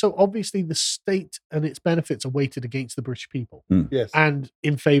is just so obviously the state and its benefits are weighted against the British people. Yes. And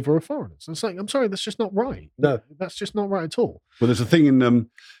in favour of foreigners. It's like, I'm sorry, that's just not right. No. That's just not right at all. Well, there's a thing in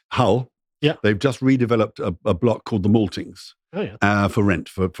Hull, Yeah. They've just redeveloped a block called the Maltings for rent,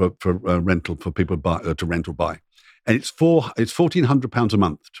 for rental, for people to rent or buy. And it's £1,400 a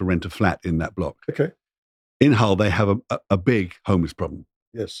month to rent a flat in that block. Okay. In Hull, they have a big homeless problem.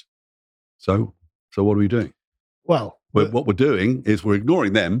 Yes. So what are we doing? Well, What we're doing is we're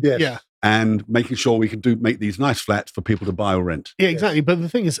ignoring them. Yes. Yeah. And making sure we can make these nice flats for people to buy or rent. Yeah, exactly. But the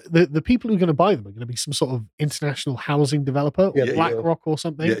thing is, the people who are going to buy them are going to be some sort of international housing developer, or BlackRock or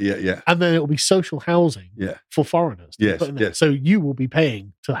something. Yeah. And then it will be social housing for foreigners. Yes. So you will be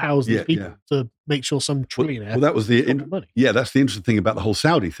paying to house these people to make sure some trillionaire. Well, that was money. that's the interesting thing about the whole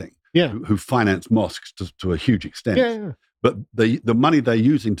Saudi thing. Yeah. Who finance mosques to a huge extent. Yeah. But the money they're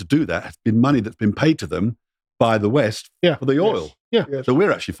using to do that has been money that's been paid to them by the West for the oil. Yeah. So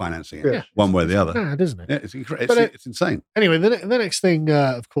we're actually financing it one way or the other. Mad, isn't it? Yeah, it's insane. Anyway, the next thing,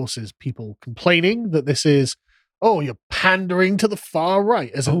 of course, is people complaining that this is, you're pandering to the far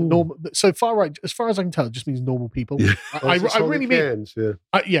right as a normal. So far right, as far as I can tell, it just means normal people. Yeah. I really mean.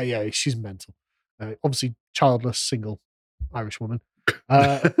 Yeah. She's mental. Obviously, childless, single Irish woman.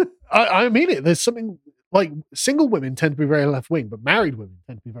 I mean it. There's something like single women tend to be very left wing, but married women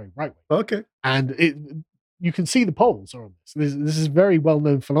tend to be very right wing. Okay. And you can see the polls are on this. This is a very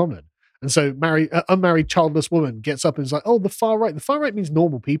well-known phenomenon. And so unmarried childless woman gets up and is like, the far right. The far right means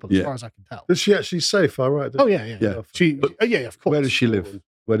normal people, as far as I can tell. Does she actually say far right? Oh, yeah. Of course. Where does she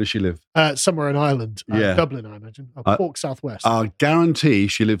live? Somewhere in Ireland. Dublin, I imagine. Cork, Southwest. I guarantee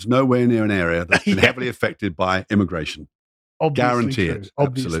she lives nowhere near an area that's been heavily affected by immigration. Guarantee it.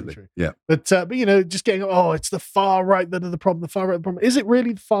 Absolutely. True. Yeah. But just getting, it's the far right that are the problem. The far right the problem. Is it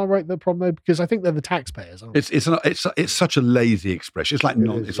really the far right the problem though? Because I think they're the taxpayers. Aren't they? It's such a lazy expression. It's like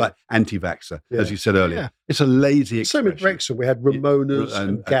like anti-vaxxer, as you said earlier. Yeah. It's a lazy expression. Same with Brexit. We had Ramonas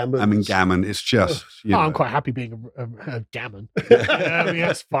and Gammons. I mean, Gammon. It's just. I'm quite happy being a gammon. I mean,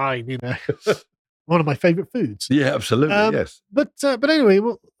 that's fine. One of my favorite foods. Yeah, absolutely. Yes. But anyway,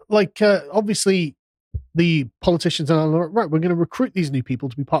 obviously. The politicians are like, right, we're going to recruit these new people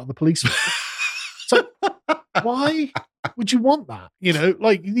to be part of the police. So why would you want that?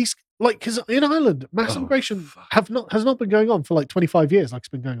 Because in Ireland, mass immigration has not been going on for like 25 years, like it's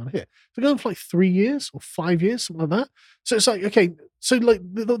been going on here. It's been going on for like 3 years or 5 years, something like that. So it's like, okay, so like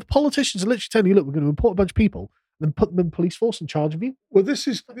the politicians are literally telling you, look, we're going to import a bunch of people and then put them in the police force in charge of you. Well,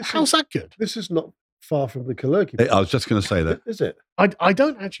 how's that good? This is not far from the Kalergi plan. I was just going to say that. Is it? I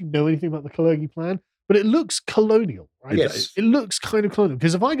don't actually know anything about the Kalergi plan. But it looks colonial, right? Yes. It looks kind of colonial.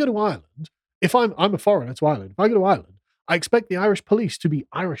 Because if I go to Ireland, if I'm a foreigner to Ireland, if I go to Ireland, I expect the Irish police to be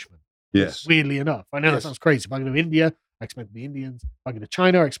Irishmen. Yes. Weirdly enough. I know that sounds crazy. If I go to India, I expect them to be Indians. If I go to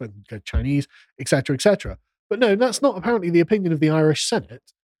China, I expect them to go Chinese, etc., etc. But no, that's not apparently the opinion of the Irish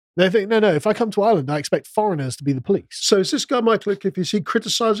Senate. They think, no, if I come to Ireland, I expect foreigners to be the police. So is this guy, Michael O'Keefe, is he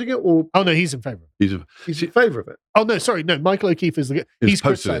criticising it or? Oh, no, he's in favour. He's in favour of it. Oh, no, sorry. No, Michael O'Keefe is he's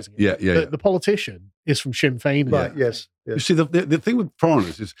criticising it. Yeah. The politician is from Sinn Féin. Right, yes. You see, the thing with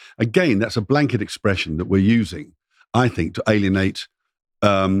foreigners is, again, that's a blanket expression that we're using, I think, to alienate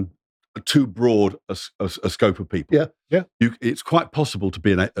too broad a scope of people. Yeah. It's quite possible to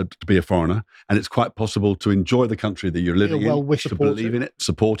be a foreigner, and it's quite possible to enjoy the country that you're living in, to believe in it,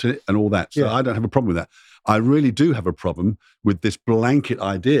 support it, and all that. So I don't have a problem with that. I really do have a problem with this blanket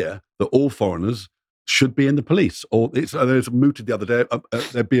idea that all foreigners should be in the police. Or there's mooted the other day.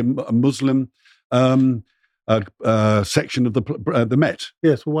 There'd be a Muslim section of the Met.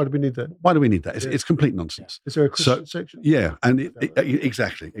 Yes. Well, why do we need that? Why do we need that? It's complete nonsense. Is there a Christian section? Yeah, and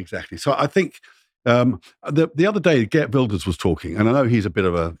exactly. So I think the other day, Geert Wilders was talking, and I know he's a bit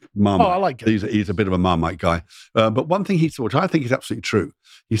of a Marmite. I like it. He's a bit of a Marmite guy. But one thing he said, which I think is absolutely true,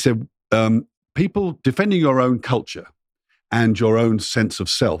 he said, people defending your own culture and your own sense of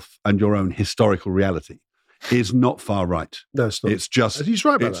self and your own historical reality is not far right. No, it's not. It's just. He's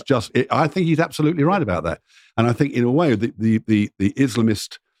right about that. I think he's absolutely right about that. And I think, in a way, the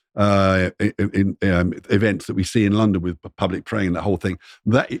Islamist events that we see in London with public praying and that whole thing,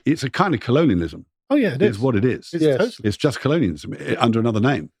 that it's a kind of colonialism. Oh yeah, it is. It's what it is. It's just colonialism under another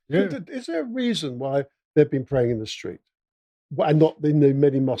name. Yeah. Is there a reason why they've been praying in the street and not in the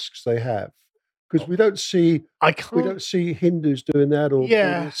many mosques they have? Because we don't see Hindus doing that, or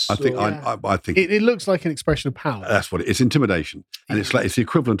Buddhists, I think it looks like an expression of power. That's what it is. It's intimidation, and it's the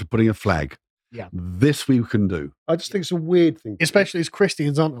equivalent of putting a flag. Yeah, this we can do. I just think it's a weird thing, especially as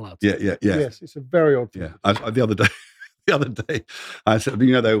Christians aren't allowed to. Yeah. Yes, it's a very odd thing. Yeah, the other day, I said,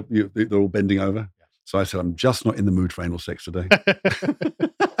 they're all bending over. So I said, I'm just not in the mood for anal sex today.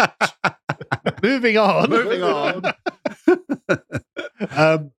 Moving on.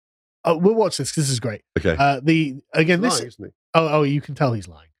 We'll watch this because this is great. Okay. He's lying, isn't he? Oh, you can tell he's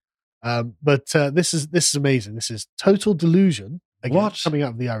lying. But this is amazing. This is total delusion again, coming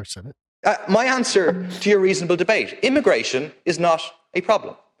out of the Irish Senate. My answer to your reasonable debate: immigration is not a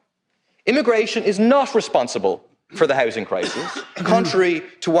problem. Immigration is not responsible for the housing crisis, contrary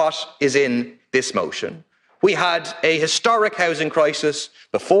to what is in this motion. We had a historic housing crisis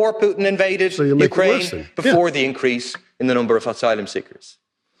before Putin invaded Ukraine, before the increase in the number of asylum seekers.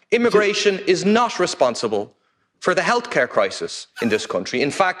 Immigration is not responsible for the healthcare crisis in this country. In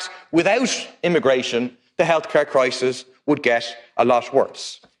fact, without immigration, the healthcare crisis would get a lot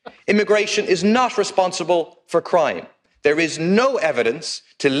worse. Immigration is not responsible for crime. There is no evidence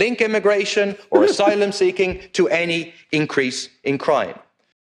to link immigration or asylum seeking to any increase in crime.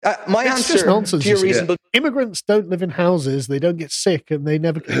 My It's answer just nonsense. to your reasonable... Immigrants don't live in houses, they don't get sick, and they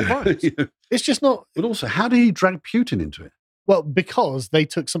never commit crimes. It's just not... But also, how did he drag Putin into it? Well, because they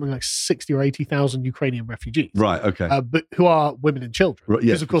took something like 60 or 80,000 Ukrainian refugees. Right, okay. But who are women and children. Right,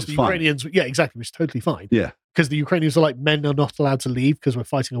 yes, because, of course, the Ukrainians... Yeah, exactly, which is totally fine. Yeah. Because the Ukrainians are like, men are not allowed to leave because we're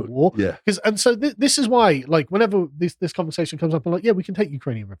fighting a war. Yeah. And so this is why, like, whenever this conversation comes up, I'm like, yeah, we can take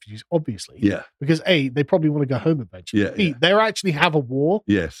Ukrainian refugees, obviously. Yeah. Because A, they probably want to go home eventually. Yeah, B, they actually have a war.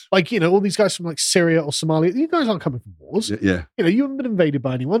 Yes. Like, all these guys from like Syria or Somalia, you guys aren't coming from wars. Yeah. You haven't been invaded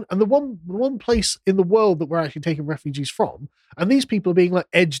by anyone. And the one place in the world that we're actually taking refugees from, and these people are being like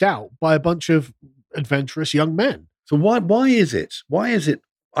edged out by a bunch of adventurous young men. So why is it?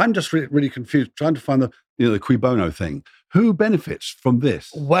 I'm just really confused, trying to find the cui bono thing. Who benefits from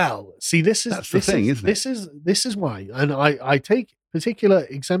this? Well, see, that's the thing, isn't it? This is why, and I take particular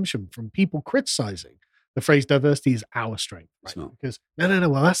exemption from people criticizing the phrase diversity is our strength. Right? It's not. Because no.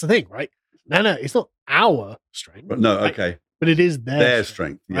 Well, that's the thing, right? No, it's not our strength. But no, right? okay. But it is their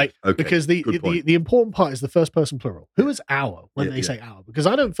strength, yes. right? Okay. Because the important part is the first person plural. Who is our when they say our? Because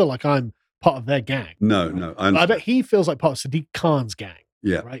I don't feel like I'm part of their gang. No. I bet he feels like part of Sadiq Khan's gang.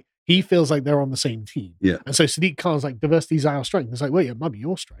 Yeah. Right. He feels like they're on the same team. Yeah. And so Sadiq Khan's like, diversity is our strength. It's like, well, yeah, it might be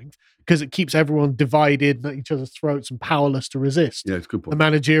your strength because it keeps everyone divided at each other's throats and powerless to resist it's a good point. the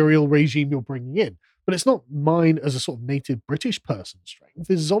managerial regime you're bringing in. But it's not mine as a sort of native British person's strength.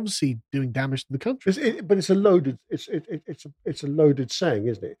 This is obviously doing damage to the country. But it's a loaded. It's a loaded saying,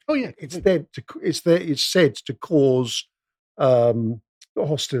 isn't it? Oh yeah, it's said to cause not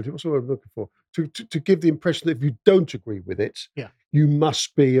hostility. What's the word I'm looking for? To give the impression that if you don't agree with it, you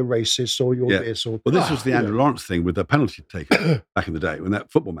must be a racist or you're this or. Well, this was the Andrew Lawrence thing with the penalty taken back in the day when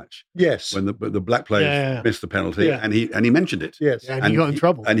that football match. Yes, when the black players missed the penalty, and he mentioned it. Yes, and he got in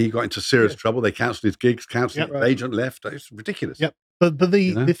trouble, and he got into serious trouble. They cancelled his gigs, his agent left. It's ridiculous. Yep. But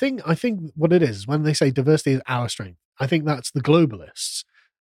the thing, I think what it is when they say diversity is our strength, I think that's the globalists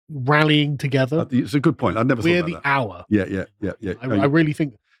rallying together. It's a good point. I've never thought about that. We're the our. Yeah. I really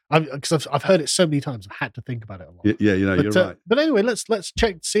think. Because I've heard it so many times, I've had to think about it a lot. Yeah, you're right. But anyway, let's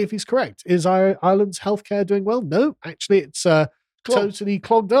check to see if he's correct. Is Ireland's healthcare doing well? No, actually, it's totally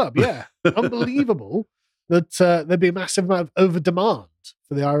clogged up. Yeah, unbelievable that there'd be a massive amount of over demand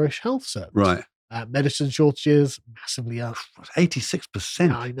for the Irish health service. Right. Medicine shortages massively up.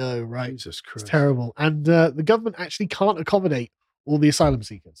 86%. I know, right? Jesus Christ, it's terrible. And the government actually can't accommodate all the asylum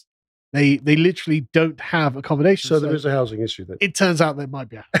seekers. They literally don't have accommodation. So there is a housing issue then. It turns out there might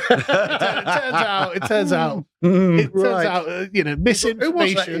be. It turns out, misinformation. Who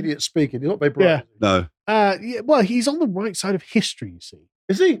was that idiot speaking? He's not very bright. No. Well, he's on the right side of history, you see.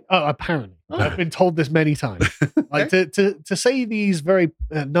 Is he? Oh, apparently. I've been told this many times. Like to say these very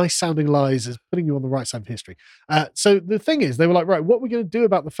nice sounding lies is putting you on the right side of history. So the thing is, they were like, right, what are we going to do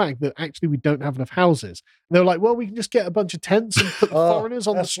about the fact that actually we don't have enough houses? And they were like, well, we can just get a bunch of tents and put the foreigners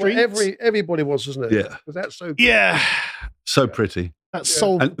on the streets. Everybody wants, isn't it? Yeah. Because that's so. Yeah. So pretty. That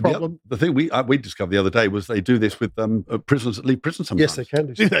solved the problem. The thing we discovered the other day was they do this with prisoners that leave prison sometimes. Yes, they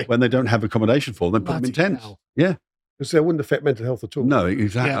can do. When they don't have accommodation for them, put them in tents. Yeah. Because that wouldn't affect mental health at all. No,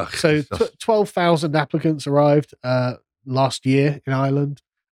 exactly. Yeah. So 12,000 applicants arrived last year in Ireland,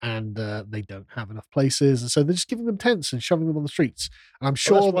 and they don't have enough places. And so they're just giving them tents and shoving them on the streets. And I'm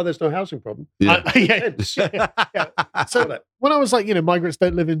sure that's why there's no housing problem. Yeah. So when I was like, migrants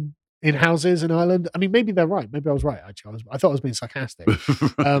don't live in houses in Ireland, I mean, maybe they're right. Maybe I was right, actually. I thought I was being sarcastic.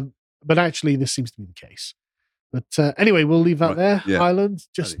 But actually, this seems to be the case. But anyway, we'll leave that there. Yeah. Ireland,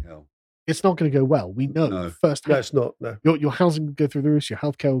 just... It's not going to go well. We know first. No, it's not. No, your housing will go through the roof. Your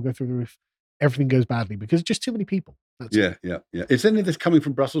healthcare will go through the roof. Everything goes badly because just too many people. Yeah. Is any of this coming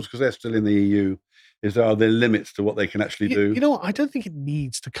from Brussels because they're still in the EU? Are there limits to what they can actually do? You know what? I don't think it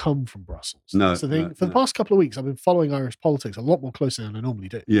needs to come from Brussels. No. That's the thing. For the past couple of weeks, I've been following Irish politics a lot more closely than I normally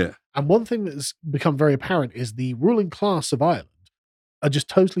do. Yeah. And one thing that has become very apparent is the ruling class of Ireland are just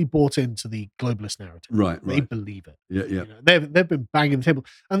totally bought into the globalist narrative. Right. They believe it. Yeah, yeah. You know, they've been banging the table.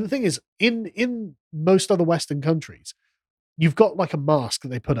 And the thing is, in most other Western countries, you've got like a mask that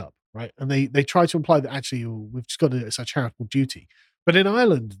they put up, right? And they try to imply that actually we've just got it's a charitable duty. But in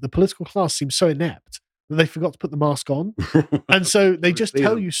Ireland, the political class seems so inept that they forgot to put the mask on. And so they just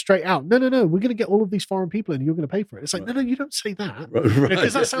tell you straight out, no, we're going to get all of these foreign people in and you're going to pay for it. It's like, no, you don't say that.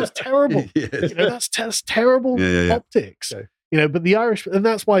 Because that sounds terrible. Yes. You know, that's terrible optics. Okay. You know, but the Irish, and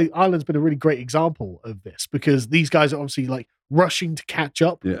that's why Ireland's been a really great example of this, because these guys are obviously like rushing to catch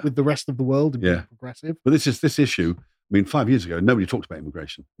up with the rest of the world and being progressive. But this issue, I mean, 5 years ago, nobody talked about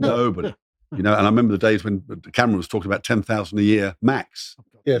immigration. Nobody. You know, and I remember the days when Cameron was talking about 10,000 a year max.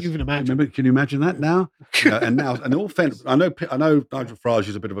 Yes. You can imagine. Can you imagine that now? You know, and now, and all offense, I know Nigel Farage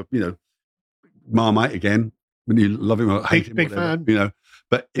is a bit of a, you know, Marmite again. When you love him or hate him, big whatever, fan. you know.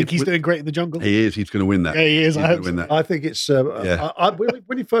 But I think he's doing great in the jungle. He is. He's going to win that. Yeah, he is. He's I going hope to win so. that. I think it's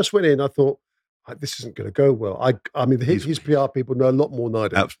when he first went in, I thought this isn't going to go well. I mean, his PR people know a lot more than I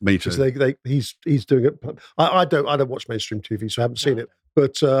do. Me too. Because he's doing it. I don't watch mainstream TV, so I haven't seen it.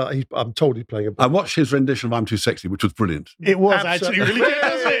 But I'm told he's playing a. I watched his rendition of "I'm Too Sexy," which was brilliant. It was actually really good,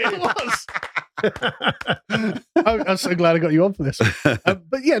 wasn't it? It was. I'm so glad I got you on for this.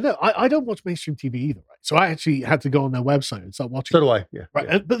 But yeah, no, I don't watch mainstream TV either, right? So I actually had to go on their website and start watching. So do I, yeah. Right.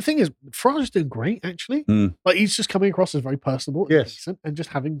 Yeah. But the thing is, Farage is doing great, actually. Like, he's just coming across as very personable and decent and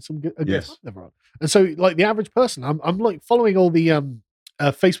just having a good time with everyone. And so, like, the average person, I'm like following all the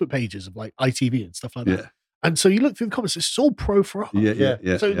Facebook pages of like ITV and stuff like that. Yeah. And so you look through the comments, it's all pro Farage.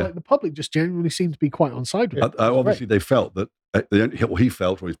 Yeah. So like the public just genuinely seem to be quite on side with it. Obviously, they felt that he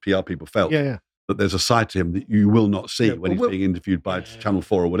felt, or his PR people felt, that there's a side to him that you will not see when he's being interviewed by Channel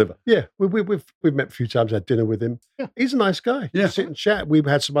 4 or whatever. Yeah, we've met a few times, had dinner with him. Yeah. He's a nice guy. Yeah. Sit and chat. We've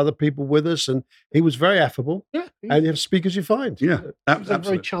had some other people with us, and he was very affable. Yeah. And you have speakers you find. Yeah. He's a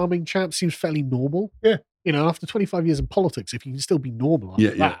very charming chap, seems fairly normal. Yeah. You know, after 25 years in politics, if you can still be normal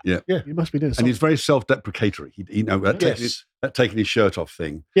after Yeah. you must be doing something. And he's very self-deprecatory. That taking his shirt off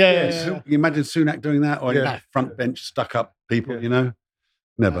thing. Yeah. You imagine Sunak doing that, or front bench stuck up people, you know?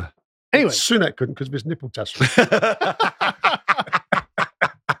 Never. Anyway. Sunak couldn't because of his nipple tassels.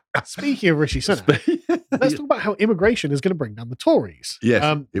 Speaking of Rishi Sunak, let's talk about how immigration is going to bring down the Tories.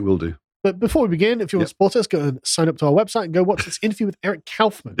 Yes, it will do. But before we begin, if you want to support us, go and sign up to our website and go watch this interview with Eric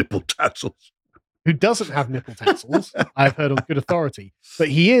Kaufman. Nipple tassels. Who doesn't have nipple tassels, I've heard on good authority. But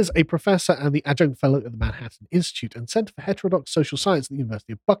he is a professor and the adjunct fellow at the Manhattan Institute and Center for Heterodox Social Science at the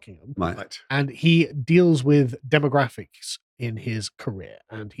University of Buckingham. Right. And he deals with demographics in his career.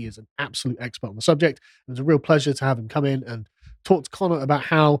 And he is an absolute expert on the subject. It was a real pleasure to have him come in and talk to Connor about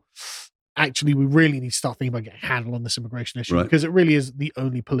how actually we really need to start thinking about getting a handle on this immigration issue, because it really is the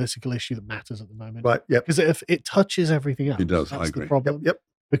only political issue that matters at the moment. Right, yep. Because if it touches everything else, it does. that's I agree. the problem. Yep.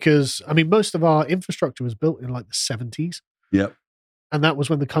 Because, I mean, most of our infrastructure was built in like the 70s. Yep. And that was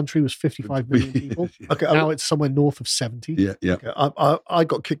when the country was 55 million people. Okay, now it's somewhere north of 70. Yeah. Okay, I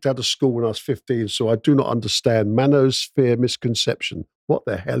got kicked out of school when I was 15, so I do not understand manosphere misconception. What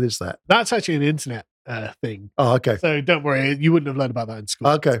the hell is that? That's actually an internet thing. Oh, okay. So don't worry, you wouldn't have learned about that in school.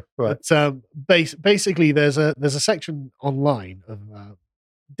 Okay, right. But basically, there's a section online of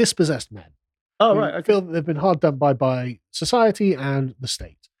dispossessed men. Oh, right. I feel that they've been hard done by society and the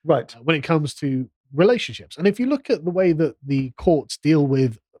state. Right. When it comes to relationships. And if you look at the way that the courts deal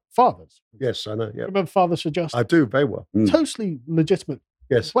with fathers. Yes, I know. Yeah. Remember Fathers for Justice? I do very well. Totally legitimate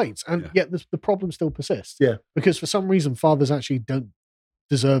complaints. And yet the problem still persists. Yeah. Because for some reason, fathers actually don't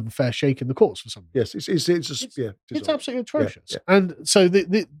deserve a fair shake in the courts for some reason. Yes, it's absolutely atrocious. Yeah. And so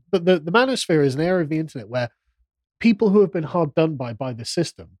the manosphere is an area of the internet where people who have been hard done by this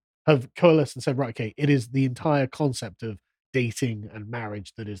system have coalesced and said, right, okay, it is the entire concept of dating and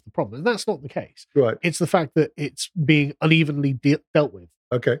marriage that is the problem. And that's not the case. Right. It's the fact that it's being unevenly dealt with.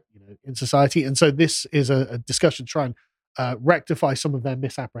 Okay. In society. And so this is a discussion to try and rectify some of their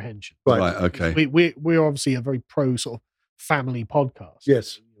misapprehension. Right. Okay. We're obviously a very pro sort of family podcast.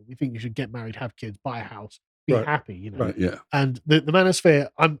 Yes. We think you should get married, have kids, buy a house, be happy, Right, yeah. And the manosphere,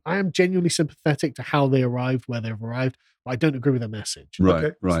 I am genuinely sympathetic to how they arrived, where they've arrived, but I don't agree with their message. Right,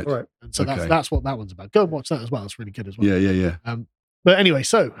 Okay. right. All right. And so that's what that one's about. Go and watch that as well. It's really good as well. Yeah. But anyway,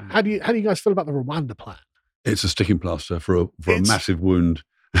 so how do you guys feel about the Rwanda plan? It's a sticking plaster for a massive wound.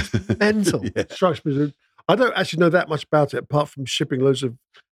 Mental. Strikes me. I don't actually know that much about it, apart from shipping loads of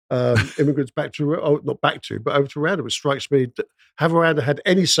immigrants back to, not back to, but over to Rwanda. It strikes me, have Rwanda had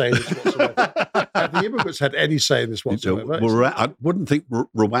any say in this whatsoever? Have the immigrants had any say in this whatsoever? I wouldn't think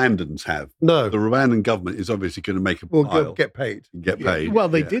Rwandans have. No. The Rwandan government is obviously going to make a pile. Get paid. Get paid. Well,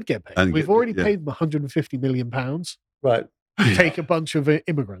 they did get paid. And We've already paid them £150 million. Right. to take a bunch of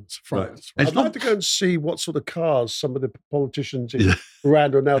immigrants from us. Right? I'd like to go and see what sort of cars some of the politicians in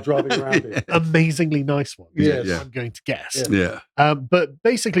Rwanda are now driving around in. Amazingly nice ones, yes. I'm going to guess. Yeah. But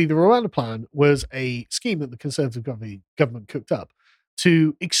basically, the Rwanda plan was a scheme that the Conservative government cooked up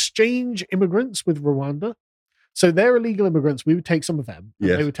to exchange immigrants with Rwanda. So they're illegal immigrants. We would take some of them, and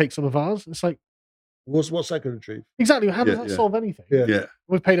they would take some of ours. It's like, what's that going to achieve? Exactly. How does that solve anything? Yeah.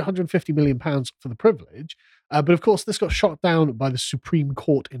 We've paid £150 million for the privilege. But of course, this got shot down by the Supreme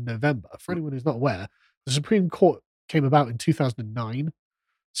Court in November. For anyone who's not aware, the Supreme Court came about in 2009.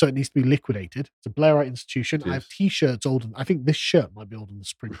 So it needs to be liquidated. It's a Blairite institution. I have T-shirts older. I think this shirt might be older than the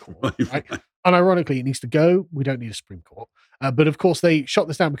Supreme Court. Right? And ironically, it needs to go. We don't need a Supreme Court. But of course, they shot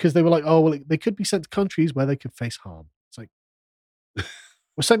this down because they were like, oh, well, they could be sent to countries where they could face harm. It's like,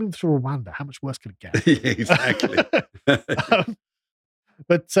 we're sending them to Rwanda. How much worse could it get? Yeah, exactly.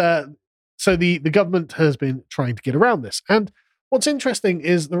 So the government has been trying to get around this. And what's interesting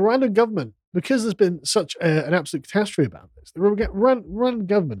is the Rwandan government, because there's been such an absolute catastrophe about this, the Rwandan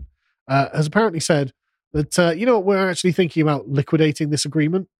government has apparently said that, you know what, we're actually thinking about liquidating this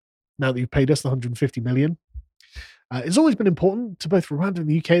agreement now that you've paid us the $150 million. It's always been important to both Rwanda and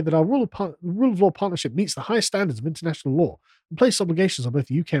the UK that our rule of law partnership meets the highest standards of international law and places obligations on both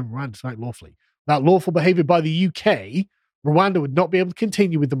the UK and Rwanda to act lawfully. Without lawful behaviour by the UK, Rwanda would not be able to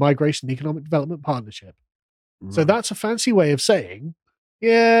continue with the Migration and Economic Development Partnership. Right. So that's a fancy way of saying,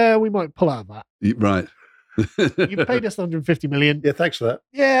 yeah, we might pull out of that. Right. You've paid us $150 million. Yeah, thanks for that.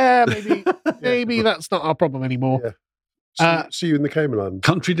 Yeah, maybe that's not our problem anymore. Yeah. See you in the Cayman Islands.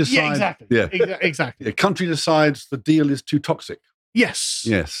 Country decides. Yeah, exactly. Yeah. Exactly. Yeah, country decides the deal is too toxic. Yes.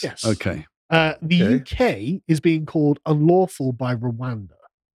 Yes. Okay. The UK is being called unlawful by Rwanda.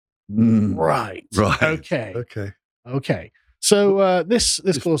 Right. Okay. So this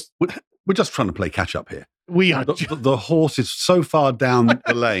course, we're just trying to play catch up here. We are. The horse is so far down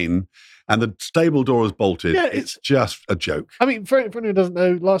the lane, and the stable door is bolted. Yeah, it's just a joke. I mean, for anyone who doesn't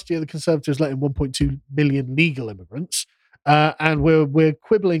know, last year the Conservatives let in 1.2 million legal immigrants, and we're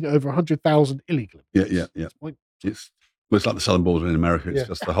quibbling over 100,000 illegal immigrants. Yeah. It's like the southern border in America. It's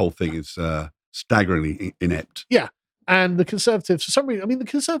just the whole thing is staggeringly inept. Yeah, and the Conservatives, for some reason, I mean, the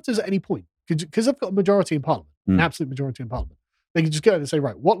Conservatives at any point, because they've got a majority in Parliament, an absolute majority in Parliament, they can just go in and say,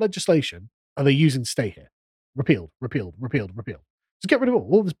 right, what legislation are they using to stay here? Repealed. Just get rid of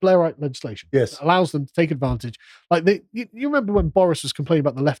all this Blairite legislation. Yes. That allows them to take advantage. Like you remember when Boris was complaining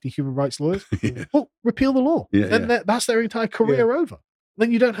about the lefty human rights lawyers? Well, repeal the law. And that's their entire career over.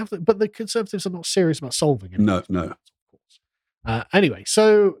 Then you don't have to, but the Conservatives are not serious about solving it. No. Anyway,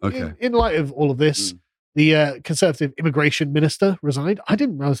 so in light of all of this, the Conservative immigration minister resigned. I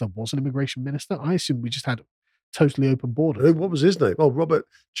didn't realize there was an immigration minister. I assumed we just had totally open borders. What was his name? Oh, Robert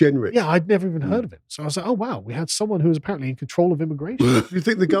Jenrick. Yeah, I'd never even heard of him. So I was like, oh wow, we had someone who was apparently in control of immigration. Do you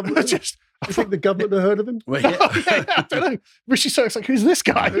think the government? Do you think the government had heard of him? Well, I don't know. Rishi Sunak's like, who's this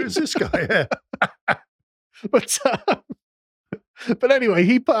guy? Who's this guy? Yeah. But anyway,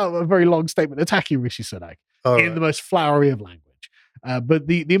 he put out a very long statement attacking Rishi Sunak in the most flowery of language. But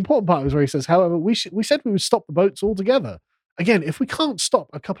the important part was where he says, however, we said we would stop the boats altogether. Again, if we can't stop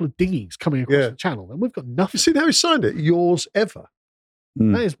a couple of dinghies coming across the channel, then we've got nothing. You see how he signed it? Yours ever.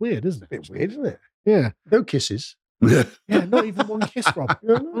 That is weird, isn't it? It's weird, isn't it? Yeah. No kisses. Yeah, not even one kiss, Rob.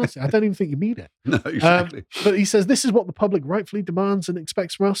 Honestly, I don't even think you mean it. No, exactly. But he says, this is what the public rightfully demands and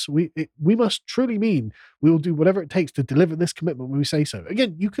expects from us. We must truly mean we will do whatever it takes to deliver this commitment when we say so.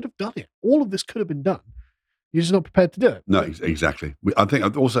 Again, you could have done it. All of this could have been done. You're just not prepared to do it. No, exactly.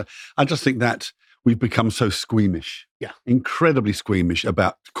 I just think that we've become so squeamish. Yeah. Incredibly squeamish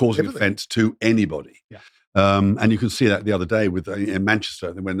about causing offence to anybody. Yeah. And you can see that the other day in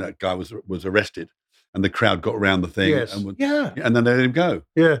Manchester when that guy was arrested and the crowd got around the thing. Yes. And then they let him go.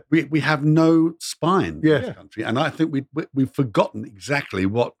 Yeah. We have no spine in this country. And I think we've forgotten exactly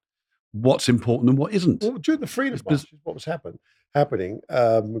what's important and what isn't. Well, during the Freedom March, what was happening,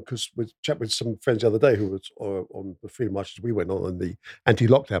 because we chatted with some friends the other day who was on the Freedom Marches we went on and the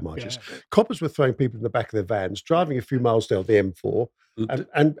anti-lockdown marches. Yeah. Coppers were throwing people in the back of their vans, driving a few miles down the M4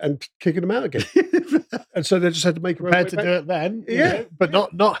 and kicking them out again. And so they just had to make a prepared to do it then. Yeah. But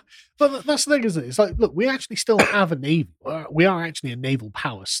not. But that's the thing, isn't it? It's like, look, we actually still have a navy. We are actually a naval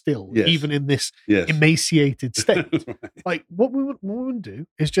power still, even in this emaciated state. Like what we would do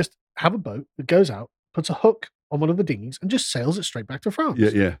is just have a boat that goes out, puts a hook on one of the dinghies and just sails it straight back to France.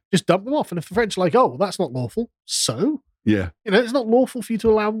 Yeah. Just dump them off. And if the French are like, oh, well, that's not lawful. So? Yeah. It's not lawful for you to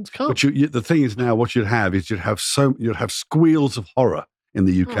allow them to come. But the thing is now what you'd have squeals of horror in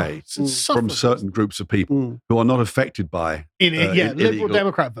the UK from certain groups of people who are not affected by Liberal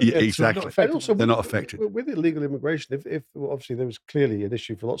Democrat vote. Yeah, exactly. And also, they're not affected. With illegal immigration, if obviously there was clearly an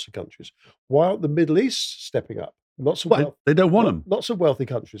issue for lots of countries, why aren't the Middle East stepping up? They don't want them. Lots of wealthy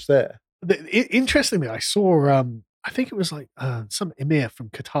countries there. Interestingly, I saw, I think it was like some emir from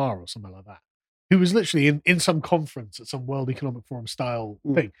Qatar or something like that, who was literally in some conference at some World Economic Forum style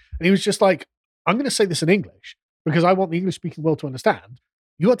thing. And he was just like, I'm going to say this in English because I want the English-speaking world to understand.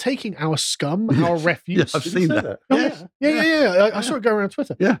 You are taking our scum, our refuse. Yeah, I've seen that. Yeah. I saw it go around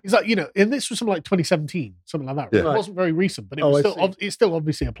Twitter. Yeah. He's like, and this was something like 2017, something like that. Right? Yeah. It wasn't very recent, but it still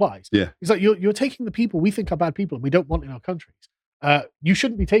obviously applies. Yeah. He's like, you're taking the people we think are bad people and we don't want in our countries. You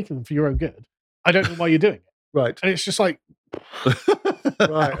shouldn't be taking them for your own good. I don't know why you're doing it. Right. And it's just like,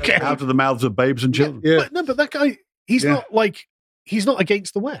 right. Okay. Out of the mouths of babes and children. Yeah. But that guy, he's not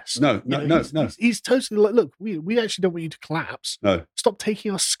against the West. No. He's totally like, look, we actually don't want you to collapse. No. Stop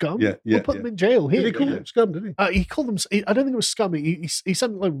taking our scum. Yeah. We'll put them in jail here. Did he call them scum, did he? He called them, I don't think it was scum. He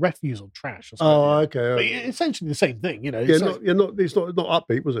said like refuse or trash or something. Oh, okay. But essentially the same thing, Yeah, it's not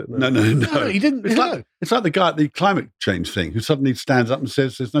upbeat, was it? No. He didn't. It's like the guy at the climate change thing who suddenly stands up and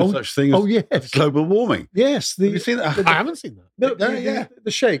says there's no such thing as global warming. Yes. Have you seen that? I haven't seen that. No,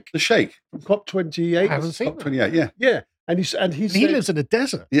 the Sheikh. The Sheikh. From COP28. I haven't seen that. COP28, yeah. Yeah. And he lives in a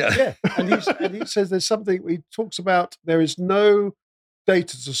desert. Yeah. And he says there's something, he talks about there is no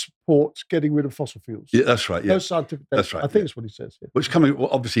data to support getting rid of fossil fuels. Yeah, that's right. Yeah. No scientific data. That's right. I think that's what he says. Yeah. Which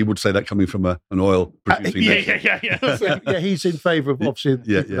obviously he would say that coming from an oil producing nation. Yeah. He's in favour of obviously.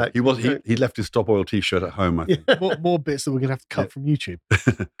 Yeah. He left his Stop Oil T-shirt at home, I think. More bits that we're going to have to cut from YouTube.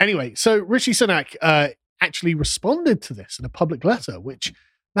 Anyway, so Rishi Sunak actually responded to this in a public letter, which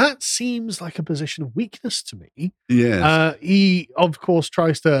that seems like a position of weakness to me. Yes. He, of course,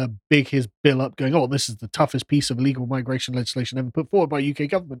 tries to big his bill up, going, this is the toughest piece of illegal migration legislation ever put forward by UK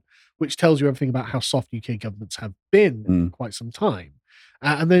government, which tells you everything about how soft UK governments have been for quite some time.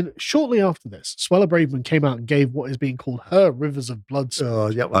 And then shortly after this, Suella Braverman came out and gave what is being called her Rivers of Blood speech. Oh,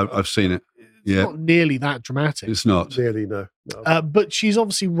 yeah, I've seen it. It's not nearly that dramatic. It's not. Really, no. But she's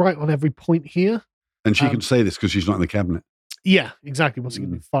obviously right on every point here. And she can say this because she's not in the cabinet. Yeah, exactly. What's he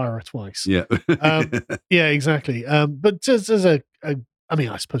going to do? Fire her twice? Yeah. Yeah, exactly. But just as I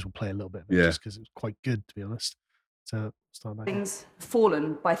suppose we'll play a little bit of it just because it was quite good, to be honest. So, start back. Things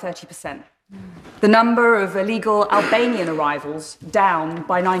fallen by 30%. The number of illegal Albanian arrivals down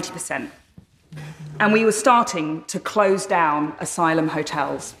by 90%. And we were starting to close down asylum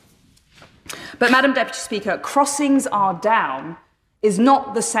hotels. But, Madam Deputy Speaker, crossings are down is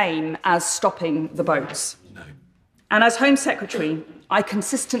not the same as stopping the boats. And as Home Secretary, I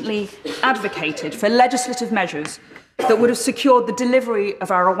consistently advocated for legislative measures that would have secured the delivery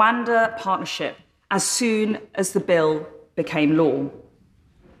of our Rwanda partnership as soon as the bill became law.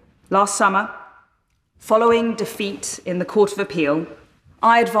 Last summer, following defeat in the Court of Appeal,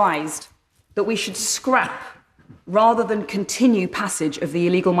 I advised that we should scrap rather than continue passage of the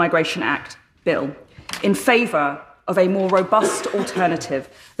Illegal Migration Act bill in favour of a more robust alternative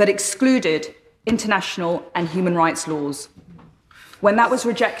that excluded international and human rights laws. When that was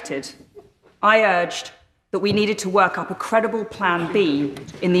rejected, I urged that we needed to work up a credible plan B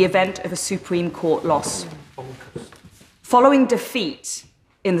in the event of a Supreme Court loss. Following defeat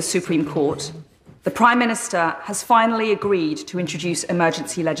in the Supreme Court, the Prime Minister has finally agreed to introduce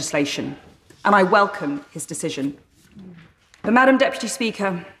emergency legislation, and I welcome his decision. But, Madam Deputy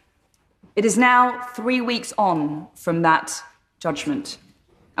Speaker, it is now 3 weeks on from that judgment,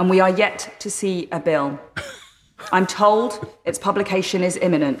 and we are yet to see a bill. I'm told its publication is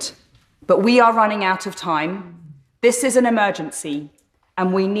imminent, but we are running out of time. This is an emergency,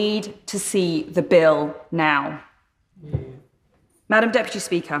 and we need to see the bill now. Madam Deputy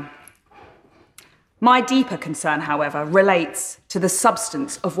Speaker, my deeper concern, however, relates to the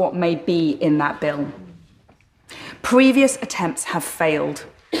substance of what may be in that bill. Previous attempts have failed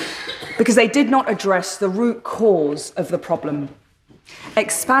because they did not address the root cause of the problem.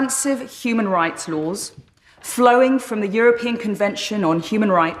 Expansive human rights laws, flowing from the European Convention on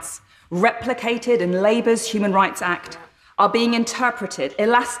Human Rights, replicated in Labour's Human Rights Act, are being interpreted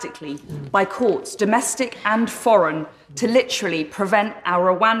elastically by courts, domestic and foreign, to literally prevent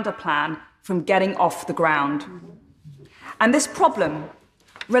our Rwanda plan from getting off the ground. And this problem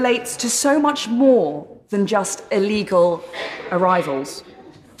relates to so much more than just illegal arrivals.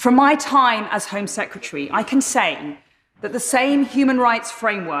 From my time as Home Secretary, I can say that the same human rights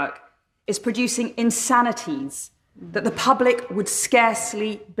framework is producing insanities that the public would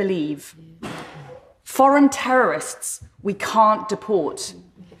scarcely believe. Foreign terrorists we can't deport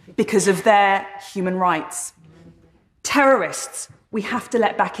because of their human rights. Terrorists we have to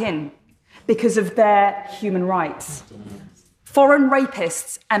let back in because of their human rights. Foreign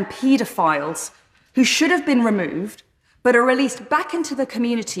rapists and paedophiles who should have been removed but are released back into the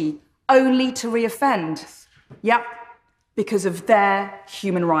community only to reoffend. Yep, because of their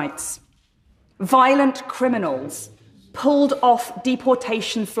human rights. Violent criminals pulled off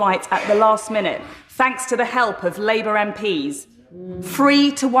deportation flights at the last minute thanks to the help of Labour MPs,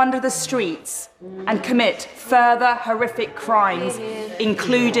 free to wander the streets and commit further horrific crimes,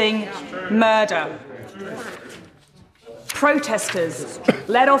 including murder. Protesters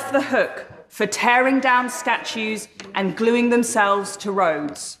let off the hook for tearing down statues and gluing themselves to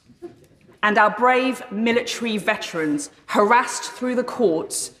roads. And our brave military veterans harassed through the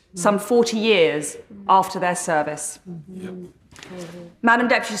courts some 40 years after their service. Madam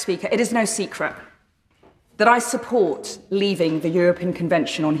Deputy Speaker, it is no secret that I support leaving the European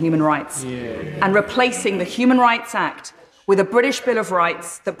Convention on Human Rights and replacing the Human Rights Act with a British Bill of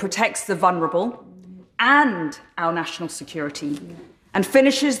Rights that protects the vulnerable and our national security and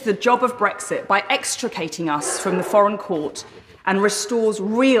finishes the job of Brexit by extricating us from the foreign court and restores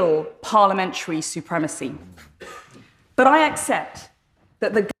real parliamentary supremacy. But I accept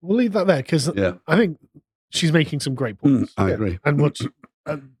that the... We'll leave that there because I think she's making some great points. I agree. And what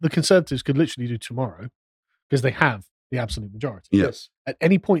the Conservatives could literally do tomorrow, because they have the absolute majority. Yes. At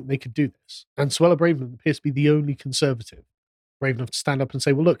any point, they could do this. And Suella Braverman appears to be the only Conservative brave enough to stand up and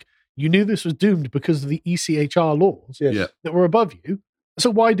say, well, look, you knew this was doomed because of the ECHR laws that were above you. So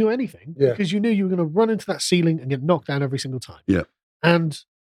why do anything? Because you knew you were going to run into that ceiling and get knocked down every single time. Yeah. And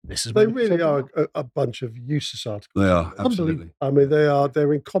this is they really are a bunch of useless articles. They are, absolutely. I mean,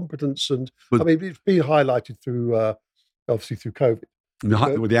 their incompetence and I mean, it's been highlighted through obviously through COVID.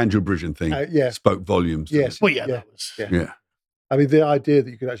 With the Andrew Bridgen thing, spoke volumes. Yes. Well, that was. Yeah. I mean, the idea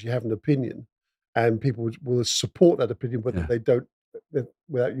that you can actually have an opinion and people will support that opinion whether they don't,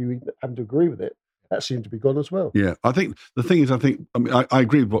 without you having to agree with it, that seemed to be gone as well. Yeah, I think the thing is, I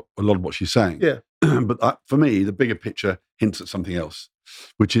agree with a lot of what she's saying. Yeah. But for me, the bigger picture hints at something else,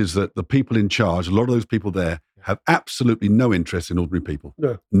 which is that the people in charge, a lot of those people there, have absolutely no interest in ordinary people.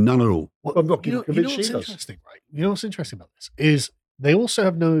 No. None at all. Well, I'm not you know convinced what's she does. interesting, right? You know what's interesting about this is they also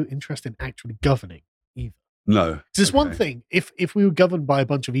have no interest in actually governing either. No. It's one thing, if we were governed by a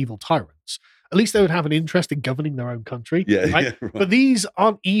bunch of evil tyrants, at least they would have an interest in governing their own country. Yeah, right? yeah, right. But these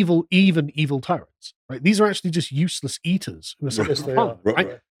aren't evil tyrants, right? These are actually just useless eaters who are sent Yes, to they power, are.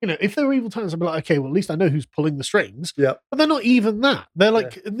 right? You know, if they were evil tyrants, I'd be like, okay, well, at least I know who's pulling the strings. Yeah. But they're not even that. They're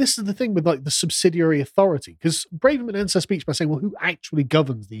like, and this is the thing with like the subsidiary authority, because Braverman ends her speech by saying, well, who actually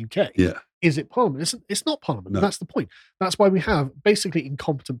governs the UK? Yeah. Is it Parliament? It's not Parliament. No. That's the point. That's why we have basically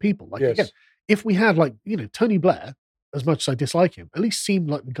incompetent people. Like, Yes. again, if we had like, Tony Blair, as much as I dislike him, at least seemed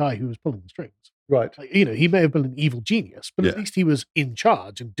like the guy who was pulling the strings. Right. Like, he may have been an evil genius, but at least he was in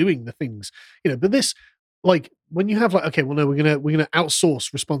charge and doing the things, but this, like, when you have like, okay, well, no, we're gonna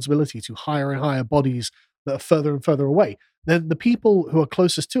outsource responsibility to higher and higher bodies that are further and further away, then the people who are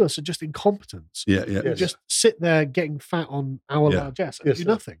closest to us are just incompetents. Yeah. Who just sit there getting fat on our largesse and do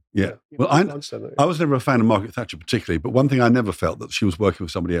nothing. Yeah. Well, I was never a fan of Margaret Thatcher particularly, but one thing I never felt that she was working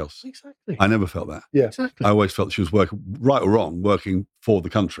with somebody else. Exactly. I never felt that. Yeah. Exactly. I always felt she was working, right or wrong, working for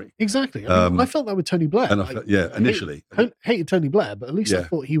the country. Exactly. I mean, I felt that with Tony Blair. And initially. Hated Tony Blair, but at least I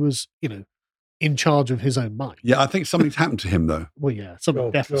thought he was, in charge of his own mind. Yeah, I think something's happened to him though. Well, yeah,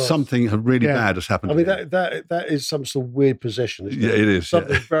 definitely. Something really bad has happened. I mean, to him. that is some sort of weird possession. Isn't it is.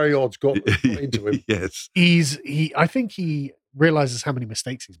 Something very odd's got into him. Yes, I think he realizes how many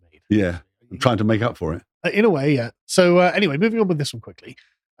mistakes he's made. Yeah, I'm trying to make up for it. In a way, yeah. So anyway, moving on with this one quickly.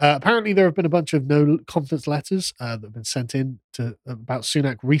 Apparently, there have been a bunch of no confidence letters that have been sent in about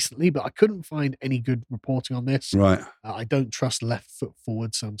Sunak recently, but I couldn't find any good reporting on this. Right. I don't trust left foot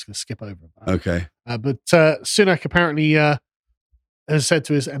forward, so I'm just going to skip over it. Okay. But Sunak apparently has said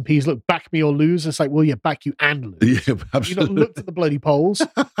to his MPs, look, back me or lose. It's like, well, yeah, back you and lose. Yeah, absolutely. You've not looked at the bloody polls.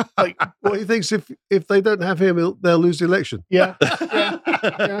 Like, well, he thinks if they don't have him, they'll lose the election. Yeah.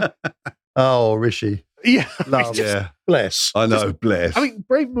 Oh, Rishi. Yeah. Bless. I know, bless. I mean,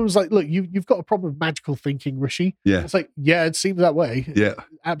 Braverman was like, look, you've got a problem with magical thinking, Rishi. Yeah. It's like, yeah, it seems that way. Yeah. It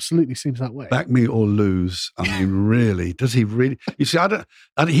absolutely seems that way. Back me or lose. I mean, really? Does he really? You see,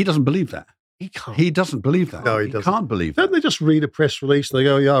 he doesn't believe that. He can't. He doesn't believe that. No, he doesn't. Can't believe that. Don't they just read a press release and they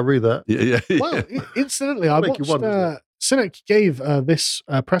go, yeah, I'll read that? Yeah. Well, incidentally, I watched, Sunak gave this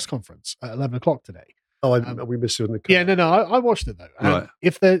press conference at 11 o'clock today. Oh, we missed it in the car. Yeah, no, I watched it though. Right.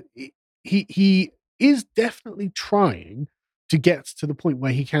 He is definitely trying to get to the point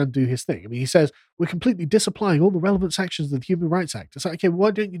where he can do his thing. I mean, he says, we're completely disapplying all the relevant sections of the Human Rights Act. It's like, okay,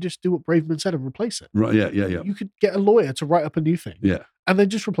 why don't you just do what Braverman said and replace it? Right, yeah. You could get a lawyer to write up a new thing. Yeah. And then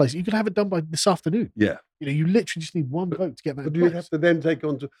just replace it. You could have it done by this afternoon. Yeah. You literally just need one vote to get that But in do you place. have to then take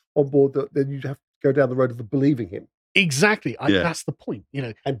on board that then you'd have to go down the road of believing him? Exactly. That's the point.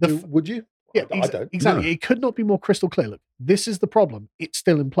 And would you? Yeah, I don't. Exactly. No. It could not be more crystal clear. Look, this is the problem. It's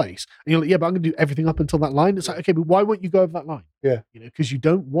still in place. And you're like, yeah, but I'm going to do everything up until that line. It's like, okay, but why won't you go over that line? Yeah. Because you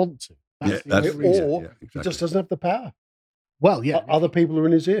don't want to. That's or he just doesn't have the power. Well, yeah. Other people are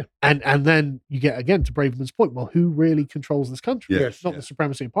in his ear. And then you get, again, to Braverman's point, well, who really controls this country? Yes, Not the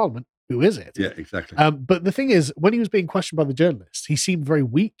supremacy of Parliament. Who is it? Yeah, exactly. But the thing is, when he was being questioned by the journalists, he seemed very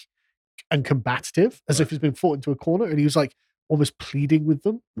weak and combative, as if he's been fought into a corner, and he was like almost pleading with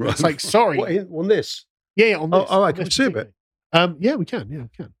them. Right. It's like, sorry. What, on this? Yeah, on this. Oh, all right, can we see a bit? Yeah, we can. Yeah, we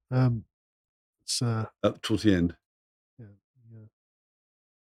can. It's up towards the end. Yeah.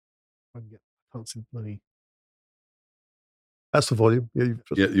 I can't see the bloody. That's the volume. Yeah,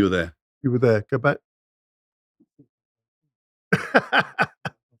 you were there. You were there. Go back.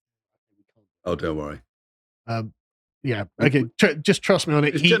 Oh, don't worry. Yeah. Okay. Just trust me on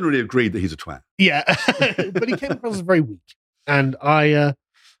it. It's generally agreed that he's a twat. Yeah, but he came across as very weak, and I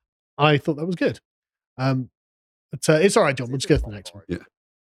thought that was good. But it's all right, John. We'll just go to the next one. Yeah.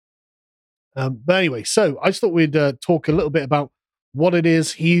 But anyway, so I just thought we'd talk a little bit about what it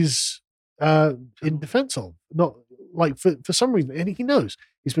is he's in defense of. Not like for some reason, and he knows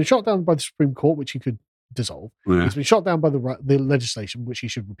he's been shot down by the Supreme Court, which he could dissolve. Yeah. He's been shot down by the legislation, which he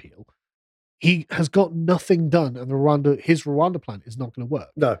should repeal. He has got nothing done, and his Rwanda plan is not going to work.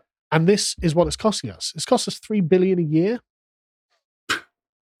 No. And this is what it's costing us. It's cost us $3 billion a year.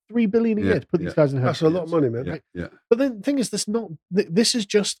 $3 billion a year to put these guys in hotels. That's a lot of money, man. Right? Yeah. But then the thing is, this is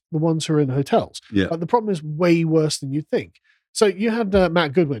just the ones who are in hotels. Yeah. But the problem is way worse than you think. So you had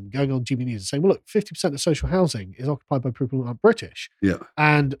Matt Goodwin going on GB News and saying, well, look, 50% of social housing is occupied by people who aren't British. Yeah.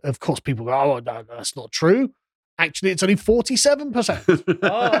 And of course, people go, oh, no, that's not true. Actually, it's only 47%.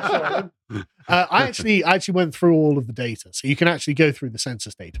 Oh, I actually went through all of the data. So you can actually go through the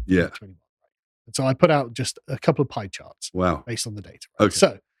census data. Yeah. And so I put out just a couple of pie charts. Wow. Based on the data. Right? Okay.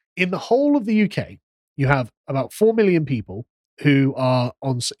 So in the whole of the UK, you have about 4 million people who are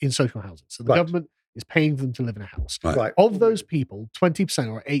in social housing. So the government is paying them to live in a house. Right. Of those people,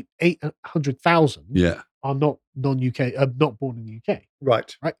 20% or 800,000 are not non-UK, not born in the UK.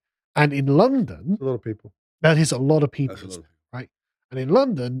 Right. Right. And in London, a lot of people. That is a lot of people, right? And in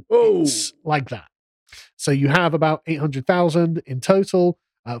London, it's like that. So you have about 800,000 in total.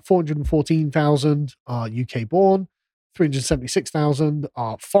 414,000 are UK born. 376,000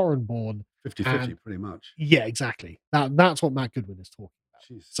 are foreign born. 50-50, pretty much. Yeah, exactly. That's what Matt Goodwin is talking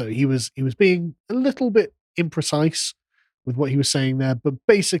about. Jeez. So he was being a little bit imprecise with what he was saying there, but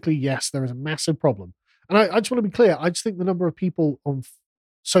basically, yes, there is a massive problem. And I just want to be clear. I just think the number of people on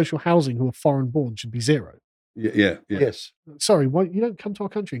social housing who are foreign born should be zero. Yeah. Yes. Sorry, why you don't come to our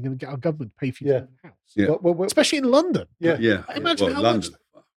country and get our government to pay for you to live in a house? Yeah. Well, especially in London. Yeah. Imagine how London.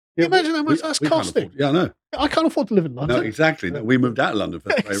 Imagine how much that's costing. Yeah, I know. I can't afford to live in London. No, exactly. No, we moved out of London for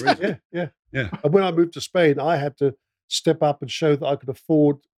that very reason. Yeah. And when I moved to Spain, I had to step up and show that I could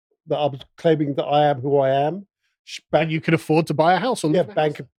afford, that I was claiming that I am who I am. And you could afford to buy a house. Or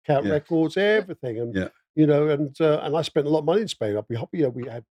bank account records, everything. And, you know, and I spent a lot of money in Spain. We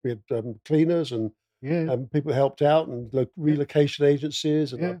had cleaners and people helped out and relocation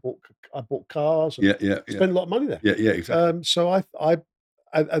agencies, and I bought cars. And spent a lot of money there. Yeah, exactly. So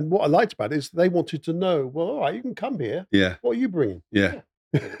and what I liked about it is they wanted to know, well, all right, you can come here. Yeah. What are you bringing? Yeah.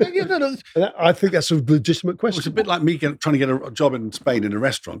 I think that's a legitimate question. Well, it's a bit like me trying to get a job in Spain in a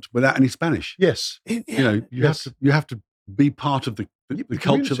restaurant without any Spanish. Yes. You have to be part of the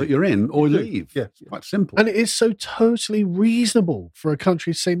culture that you're in, or leave. Yeah. It's quite simple. And it is so totally reasonable for a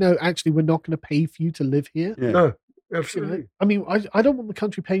country to say, no, actually, we're not going to pay for you to live here. Yeah. No, absolutely. You know? I mean, I don't want the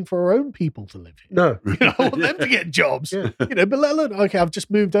country paying for our own people to live here. No. You know, I want them to get jobs. Yeah. You know, but let alone, okay, I've just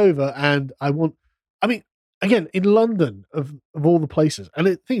moved over and again, in London, of all the places, and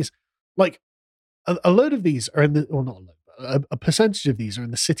the thing is, like, a load of these are in the, or not a load, but a percentage of these are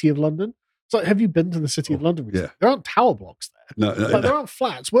in the city of London. It's like, have you been to the city of London recently? Yeah. There aren't tower blocks there. No. There aren't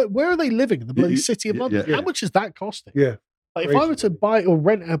flats. Where are they living in the bloody city of London? Yeah. How much is that costing? Yeah. Like, if I were to buy or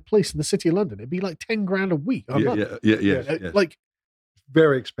rent a place in the city of London, it'd be like 10 grand a week. Yeah. Like,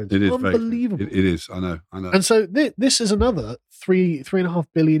 very expensive. It is unbelievable. Very it is. I know. And so this is another $3.5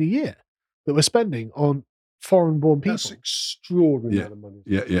 billion a year that we're spending on foreign-born people. That's extraordinary amount of money.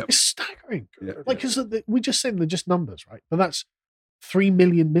 Yeah. It's staggering. Yeah. Like, because we just said they're just numbers, right? But that's 3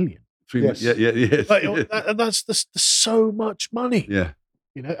 million. Yes. Yes. Like, and that's so much money. Yeah.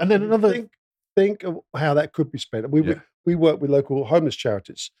 And then another think of how that could be spent. We work with local homeless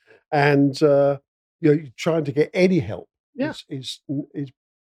charities, and trying to get any help is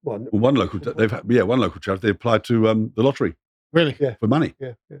one local charity. They applied to the lottery. Really? Yeah. For money.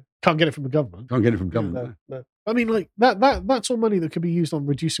 Yeah. Can't get it from the government. Can't get it from government. No. I mean, like that's all money that could be used on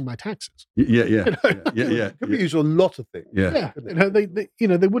reducing my taxes. Yeah. Could be used on a lot of things. Yeah.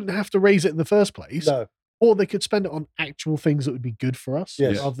 They wouldn't have to raise it in the first place. No. Or they could spend it on actual things that would be good for us,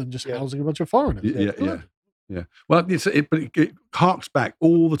 rather than just housing a bunch of foreigners. Yeah. Well, but it harks back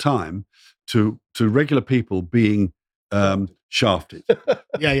all the time to regular people being shafted.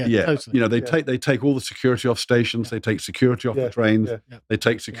 Totally. They take all the security off stations. They take security off the trains. They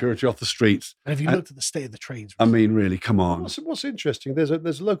take security off the streets. And have you looked at the state of the trains? I mean, really, come on. What's interesting? There's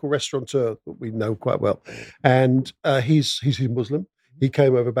a local restaurateur that we know quite well, and he's Muslim. He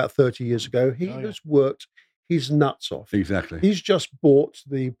came over about 30 years ago. He has worked his nuts off. Exactly. He's just bought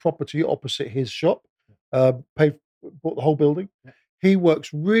the property opposite his shop. Bought the whole building. Yeah. He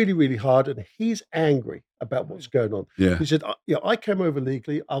works really, really hard, and he's angry about what's going on. Yeah. He said, I came over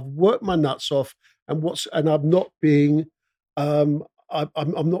legally. I've worked my nuts off, and I'm not being, I'm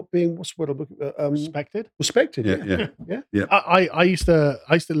not being, what's the word I'm looking at? Respected. Respected. Yeah. I used to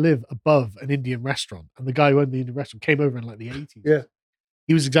live above an Indian restaurant, and the guy who owned the Indian restaurant came over in like the 80s. Yeah.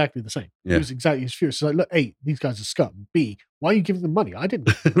 He was exactly the same. Yeah. He was furious. He's like, look, A, these guys are scum. B, why are you giving them money? I didn't.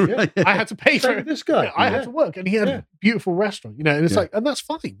 I had to pay for it. This guy. I had to work, and he had a beautiful restaurant, and it's like, and that's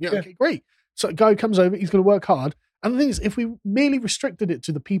fine. Okay, great. So a guy comes over, he's going to work hard. And the thing is, if we merely restricted it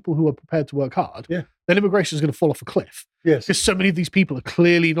to the people who are prepared to work hard, then immigration is going to fall off a cliff. Yes. Because so many of these people are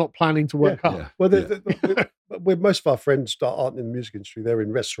clearly not planning to work hard. Yeah. Well, most of our friends aren't in the music industry. They're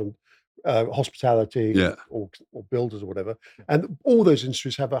in restaurant, hospitality, or builders or whatever. And all those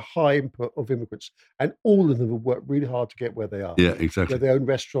industries have a high input of immigrants. And all of them have worked really hard to get where they are. Yeah, exactly. They own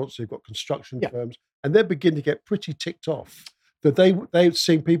restaurants, they've got construction firms, and they're beginning to get pretty ticked off that they've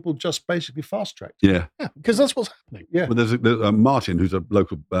seen people just basically fast-tracked. Yeah. Because that's what's happening. Yeah. Well, there's Martin, who's a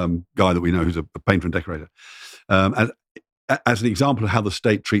local guy that we know, who's a painter and decorator. As an example of how the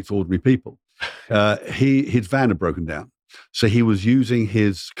state treats ordinary people, his van had broken down. So he was using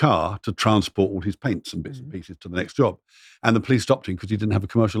his car to transport all his paints and bits and pieces to the next job. And the police stopped him because he didn't have a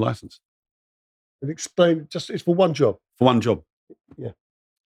commercial license. And explain, it's for one job. For one job. Yeah.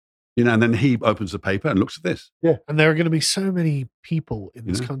 And then he opens the paper and looks at this. Yeah. And there are going to be so many people in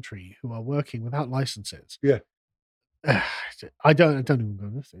this country who are working without licenses. Yeah. I don't even go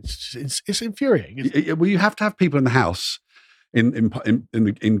with it. It's infuriating. Well, you have to have people in the house in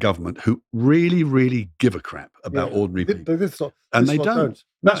government who really, really give a crap about ordinary people. They don't.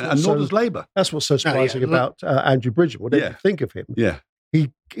 No, and nor does Labour. That's what's so surprising about Andrew Bridgen. Whatever you think of him,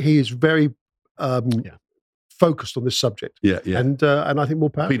 he is very focused on this subject. Yeah. And I think more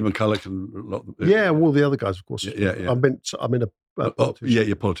powerful. Peter McCulloch and a lot. And all the other guys, of course. Yeah. I'm in a politician.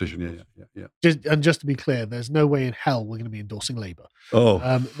 You're a politician. Yeah. Just to be clear, there's no way in hell we're going to be endorsing Labour.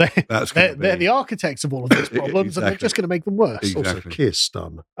 They're the architects of all of these problems, and they're just going to to make them worse. Exactly. Also, Keir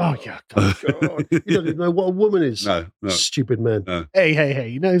Starmer. Oh yeah, God. You don't even know what a woman is. No. Stupid man. No. Hey,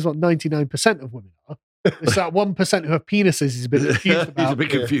 he knows what 99% of women are. It's that 1% who have penises he's a bit confused about. He's a bit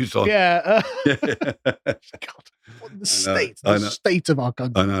confused on. Yeah. God, the state of our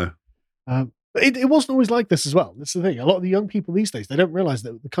country. I know. But it wasn't always like this as well. That's the thing. A lot of the young people these days, they don't realise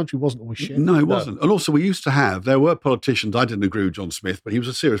that the country wasn't always shit. No, it wasn't. And also, there were politicians. I didn't agree with John Smith, but he was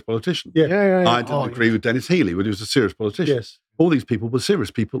a serious politician. Yeah. I didn't agree with Dennis Healey, but he was a serious politician. Yes. All these people were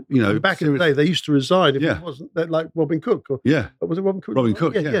serious people. Back in the day, they used to resign if it wasn't like Robin Cook. Was it Robin Cook? Robin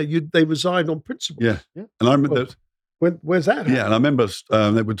Cook. They resigned on principle. Yeah. And I remember. Where's that? Yeah, and I remember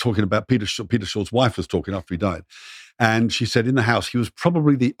they were talking about Peter Shaw's wife was talking after he died. And she said in the house, he was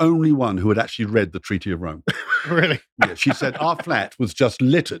probably the only one who had actually read the Treaty of Rome. Really? Yeah, she said our flat was just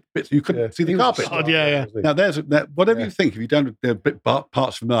littered. You couldn't see the carpet. Now, whatever you think, if you don't, there are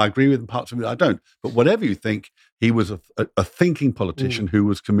parts of it I agree with and parts of it I don't. But whatever you think, he was a thinking politician who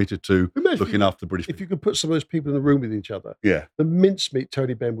was committed to looking after the British people. If you could put some of those people in the room with each other, the mincemeat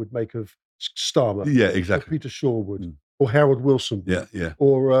Tony Benn would make of Starmer. Yeah, exactly. Or Peter Shaw would. Or Harold Wilson. Yeah.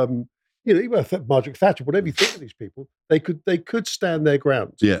 Or even Margaret Thatcher, whatever you think of these people, they could stand their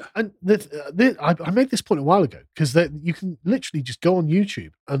ground. Yeah. And I made this point a while ago because you can literally just go on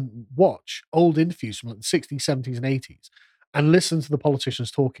YouTube and watch old interviews from like the 60s, 70s, and 80s and listen to the politicians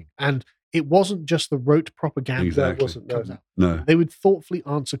talking. And it wasn't just the rote propaganda. Exactly. That comes out. No. They would thoughtfully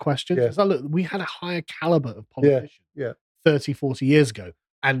answer questions. Yeah. Look, we had a higher caliber of politicians 30, 40 years ago,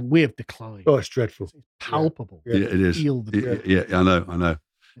 and we have declined. Oh, it's dreadful. It's palpable. Yeah, it is. Feel I know.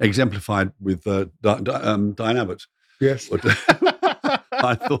 exemplified with Diane Abbott. Yes.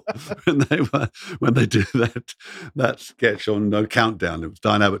 I thought when they do that sketch on No Countdown, it was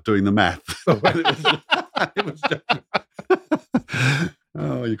Diane Abbott doing the math. It was just,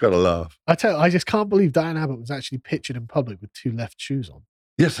 oh, you've got to laugh. I just can't believe Diane Abbott was actually pictured in public with 2 left shoes on.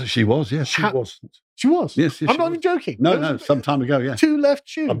 Yes, she was. Yes, she wasn't. She was. Yes, I'm not even joking. No, some time ago. Yeah, 2 left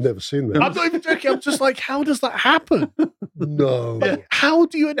shoes. I've never seen that. I'm not even joking. I'm just like, how does that happen? No. How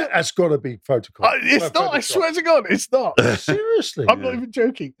do you? That's got to be protocol. It's not. I swear to God, it's not. Seriously, I'm not even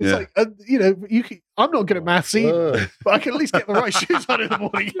joking. It's like I'm not good at maths either, but I can at least get the right shoes on in the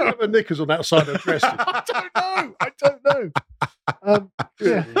morning. You have her knickers on outside her dress. I don't know.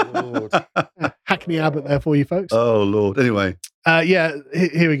 Lord. Hackney Abbott there for you folks. Oh Lord. Anyway.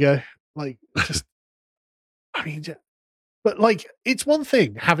 Here we go. Like, just, but like, it's one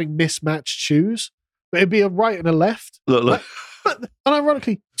thing having mismatched shoes, but it'd be a right and a left. Look. But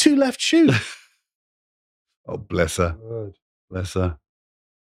unironically, 2 left shoes. Oh, bless her. Word. Bless her.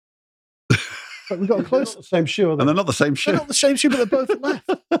 But we got close. The same shoe, are they? And they're not the same shoe. They're not the same shoe, but they're both left.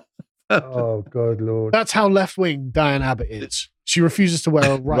 Oh, God, Lord. That's how left wing Diane Abbott is. She refuses to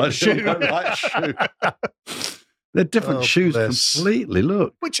wear a right shoe. Right shoe. They're different shoes completely.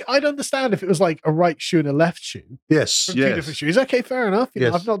 Look, which I'd understand if it was like a right shoe and a left shoe. Yes, from 2 different shoes. Okay, fair enough. You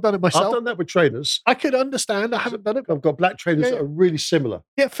know, I've not done it myself. I've done that with trainers. I could understand. I haven't done it. I've got black trainers that are really similar.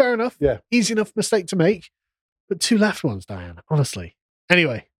 Yeah, fair enough. Yeah, easy enough mistake to make. But 2 left ones, Diane. Honestly.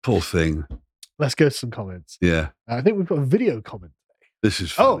 Anyway, poor thing. Let's go to some comments. Yeah, I think we've got a video comment. This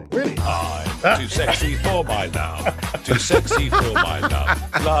is funny. Oh, really? I'm too sexy for my love. Too sexy for my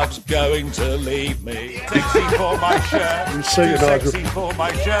love. Love's going to leave me. Sexy for my shirt. Too sexy for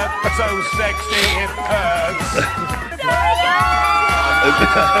my shirt. So sexy it hurts.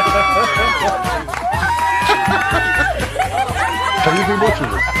 Have you been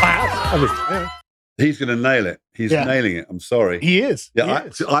watching this? I have. Yeah. He's going to nail it. He's nailing it. I'm sorry. He is. Yeah,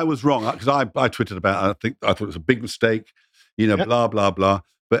 I was wrong because I tweeted about it. I thought it was a big mistake. Blah, blah, blah.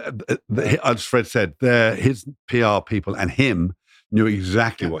 But as Fred said, his PR people and him knew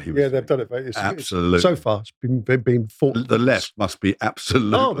exactly what he was doing. They've done it. Absolutely. So far, it's been fought. The left must be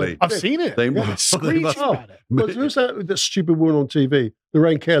absolutely. I've seen it. They must. Screenshot it. Who's that stupid woman on TV,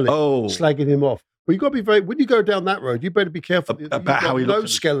 Lorraine Kelly, slagging him off? Well, you've got to be very. When you go down that road, you better be careful about how he looked.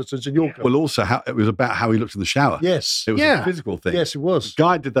 Those skeletons in your. Well, also it was about how he looked in the shower. Yes, it was a physical thing. Yes, it was. The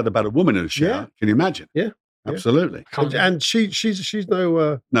guy did that about a woman in a shower. Yeah. Can you imagine? Yeah. Absolutely. And she's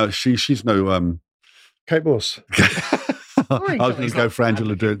no. No, she's no. Kate Moss. I was going to go for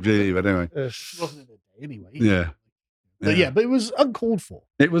Angela Duty, but anyway. She wasn't in the day anyway. Yeah. But it was uncalled for.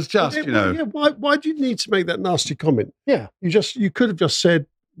 It was just, why do you need to make that nasty comment? Yeah. You could have just said,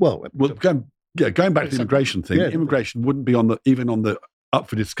 going back to the immigration thing. Immigration wouldn't be even on the up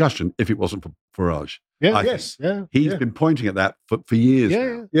for discussion if it wasn't for Farage. He's been pointing at that for years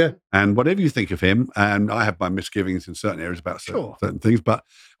now. Yeah. And whatever you think of him, and I have my misgivings in certain areas about certain things, but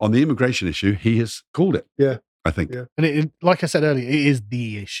on the immigration issue, he has called it. Yeah. I think. Yeah. And it, like I said earlier, it is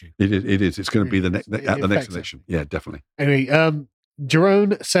the issue. It is. It's going to be the next election. Yeah, definitely. Anyway,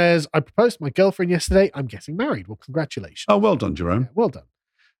 Jerome says, I proposed to my girlfriend yesterday. I'm getting married. Well, congratulations. Oh, well done, Jerome. Yeah, well done.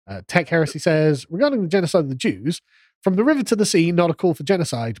 Tech Heresy says, regarding the genocide of the Jews, from the river to the sea, not a call for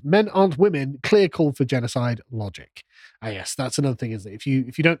genocide. Men aren't women. Clear call for genocide. Logic. Yes, that's another thing, is that if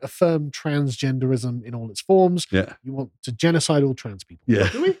you don't affirm transgenderism in all its forms, you want to genocide all trans people. Yeah.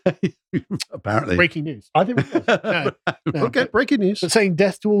 Do we? Apparently. Breaking news. I think we do. No. Okay, breaking news. But saying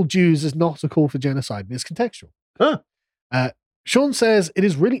death to all Jews is not a call for genocide. It's contextual. Sean says, it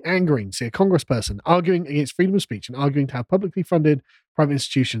is really angering to see a congressperson arguing against freedom of speech and arguing to have publicly funded private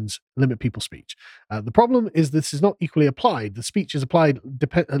institutions limit people's speech. The problem is this is not equally applied. The speech is applied.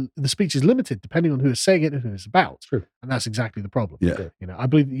 The speech is limited depending on who is saying it and who it's about. True. And that's exactly the problem. Yeah. I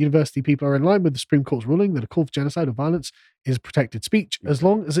believe that university people are in line with the Supreme Court's ruling that a call for genocide or violence is protected speech as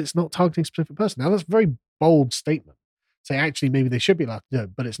long as it's not targeting a specific person. Now, that's a very bold statement. Say, actually, maybe they should be allowed to do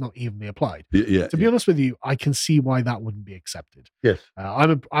it, but it's not evenly applied. To be honest with you, I can see why that wouldn't be accepted. Yes.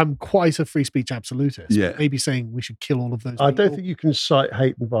 I'm quite a free speech absolutist. Yeah. Maybe saying we should kill all of those people. I don't think you can cite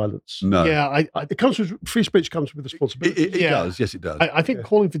hate and violence. No. Yeah. It comes with free speech comes with responsibility. It does. Yes, it does. I think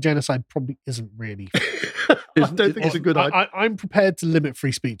calling for genocide probably isn't really. I don't think it's a good idea. I'm prepared to limit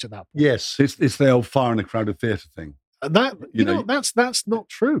free speech at that point. Yes. It's the old fire in a crowded theatre thing. That that's not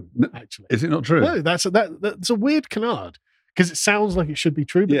true. Actually, is it not true? No, that's a weird canard. Because it sounds like it should be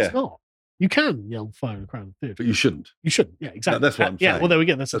true, but it's not. You can yell fire in a crowded theatre. But you shouldn't. You shouldn't. Yeah, exactly. No, that's what I'm saying. Yeah, well, there we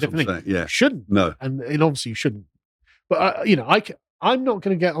go. That's a different thing. Yeah. You shouldn't. No. And obviously you shouldn't. But, I'm not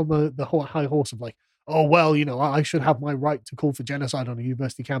going to get on the whole high horse of like, oh, well, I should have my right to call for genocide on a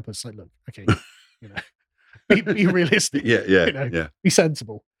university campus. Like, look, okay, be realistic. Be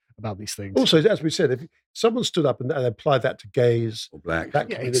sensible about these things. Also, as we said, if someone stood up and applied that to gays or blacks,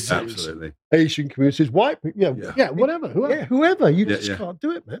 absolutely, Asian communities, white people, whatever, whoever, you just can't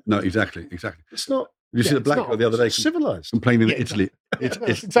do it, man. No, exactly. It's not. You see the black guy the other day civilized, complaining that Italy.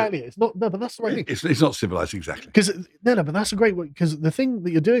 Exactly. It's not. No, but that's the right thing. It's not civilized, exactly. Because but that's a great way. Because the thing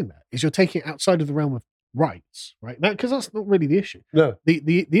that you're doing there is you're taking it outside of the realm of rights, right? Because that's not really the issue. No,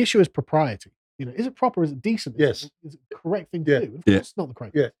 the issue is propriety. Is it proper? Is it decent? Yes. Is it the correct thing to do? Of course, it's not the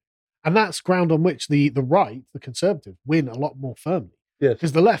correct. Yeah. Thing. And that's ground on which the right, the conservatives, win a lot more firmly. Yes.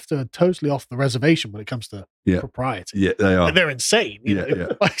 Because the left are totally off the reservation when it comes to propriety. Yeah, they are. And they're insane.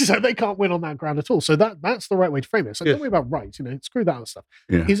 So they can't win on that ground at all. So that's the right way to frame it. So don't worry about rights. Screw that other stuff.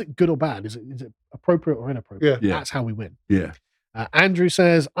 Yeah. Is it good or bad? Is it appropriate or inappropriate? Yeah. That's how we win. Yeah. Andrew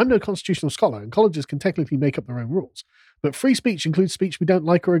says, I'm no constitutional scholar, and colleges can technically make up their own rules. But free speech includes speech we don't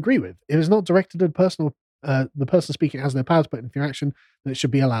like or agree with. If it's not directed at the person speaking has no power to put into action, then it should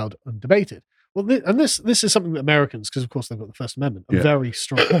be allowed undebated. Well, this is something that Americans, because of course they've got the First Amendment, are very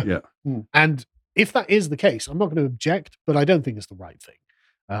strong. And if that is the case, I'm not going to object, but I don't think it's the right thing.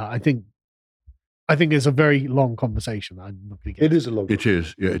 I think it's a very long conversation. I'm not going to get. It is a long. It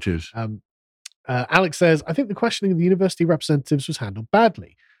is. Yeah, it is. Alex says, I think the questioning of the university representatives was handled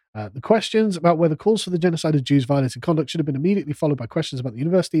badly. The questions about whether calls for the genocide of Jews violated conduct should have been immediately followed by questions about the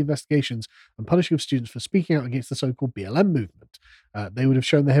university investigations and punishing of students for speaking out against the so-called BLM movement. They would have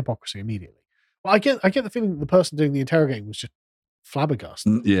shown their hypocrisy immediately. Well, I get the feeling that the person doing the interrogating was just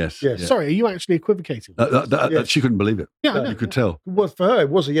flabbergasted. Yes. Sorry, are you actually equivocating? She couldn't believe it. Yeah, you could tell. Well, for her, it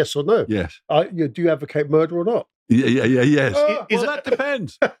was a yes or no. Yes. Do you advocate murder or not? Yes. That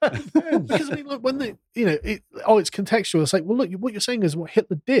depends. Because I mean, look, when they, it's contextual. It's like, well, look, what you're saying is what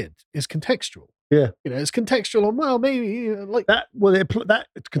Hitler did is contextual. Yeah. It's contextual on, well, maybe like that. Well, that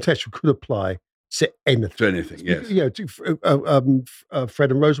contextual could apply to anything. To anything, yes. To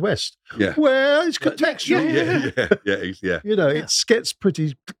Fred and Rose West. Yeah. Well, it's contextual. Yeah. It gets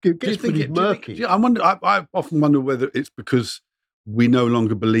pretty murky. I wonder. I often wonder whether it's because we no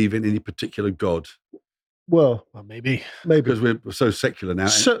longer believe in any particular God. Well, maybe because we're so secular now.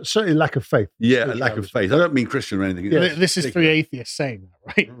 Certainly, lack of faith. Yeah, lack of faith. I don't mean Christian or anything. Yeah. This is three atheists saying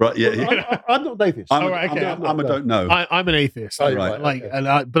that, right? Right. Yeah. Well, I'm not an atheist. I'm a don't know. I'm an atheist.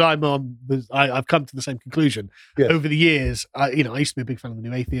 But I'm on. I've come to the same conclusion over the years. I used to be a big fan of the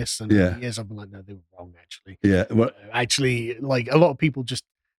New Atheists, and over the years I've been like, no, they were wrong. Actually, actually, like a lot of people just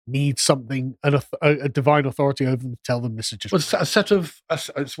need something, a divine authority over them to tell them this is just. Well,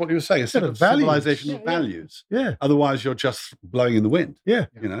 it's what you were saying, a set of civilizational values. Yeah. Otherwise, you're just blowing in the wind. Yeah.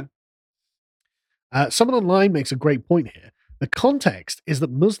 Someone online makes a great point here. The context is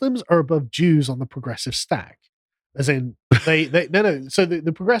that Muslims are above Jews on the progressive stack, as in they no. So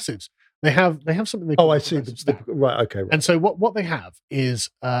the progressives they have something they call I see. Right. Okay. Right. And so what they have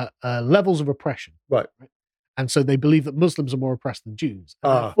is levels of oppression. Right. And so they believe that Muslims are more oppressed than Jews.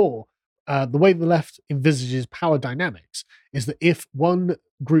 And therefore, the way the left envisages power dynamics is that if one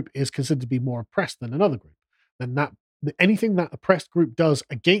group is considered to be more oppressed than another group, then anything that oppressed group does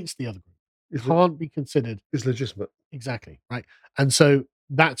against the other group can't be considered is legitimate. Exactly, right? And so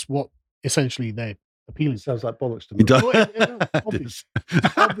that's what essentially they're appealing to. Sounds like bollocks to me. Obvious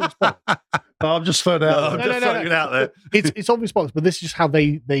bollocks. I'm just throwing it out. I'm just throwing it out there. It's obvious bollocks, but this is just how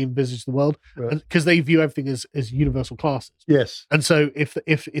they envisage the world, because they view everything as universal classes. Yes. And so if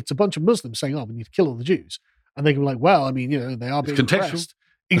it's a bunch of Muslims saying, "Oh, we need to kill all the Jews," and they can be like, "Well, I mean, they are being oppressed."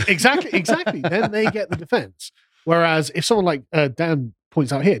 Exactly. Then they get the defense. Whereas if someone like Dan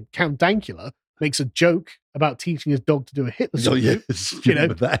points out here, Count Dankula makes a joke about teaching his dog to do a Hitler salute,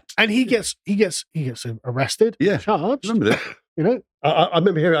 that. and he gets arrested, charged. Remember that? I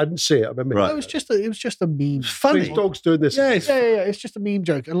remember hearing. I didn't see it. I remember. It was just a meme. It's funny. These dogs doing this. Yeah. It's just a meme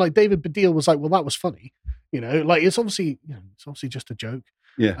joke, and like David Baddiel was like, "Well, that was funny." Like it's obviously just a joke.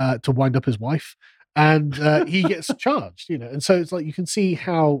 Yeah. To wind up his wife, and he gets charged. And so it's like you can see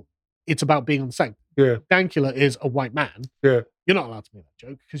how it's about being on the same. Yeah. Dankula is a white man. Yeah. You're not allowed to make that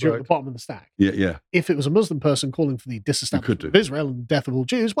joke because you're at the bottom of the stack. Yeah. If it was a Muslim person calling for the disestablishment of Israel and the death of all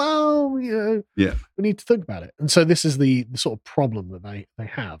Jews, well, we need to think about it. And so this is the sort of problem that they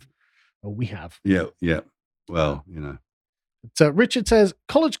have, or we have. Yeah. Well, So Richard says,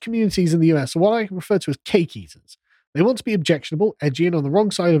 college communities in the US are what I refer to as cake eaters. They want to be objectionable, edgy, and on the wrong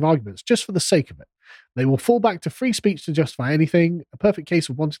side of arguments just for the sake of it. They will fall back to free speech to justify anything, a perfect case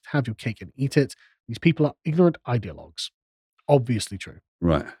of wanting to have your cake and eat it. These people are ignorant ideologues. Obviously true.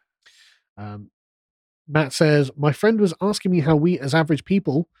 Right. Matt says, my friend was asking me how we as average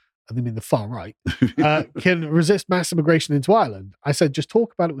people and they mean the far right, can resist mass immigration into Ireland. I said, just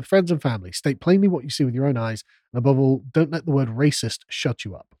talk about it with friends and family. State plainly what you see with your own eyes. And above all, don't let the word racist shut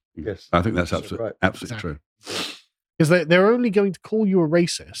you up. Yes. I think that's absolutely true. Because they're only going to call you a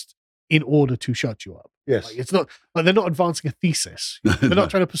racist in order to shut you up. Yes. Like, it's not like they're not advancing a thesis. They're not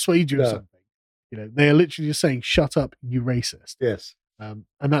trying to persuade you of something. They are literally just saying, shut up, you racist. Yes. And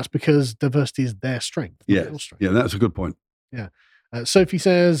that's because diversity is their strength. Yeah. Yeah, that's a good point. Yeah. Sophie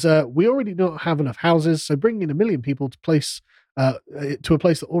says, we already don't have enough houses, so bringing in 1 million people to a place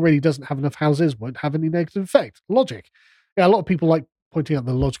that already doesn't have enough houses won't have any negative effect. Logic. Yeah, a lot of people like pointing out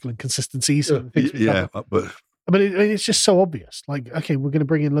the logical inconsistencies. And things but it's just so obvious. Like, okay, we're going to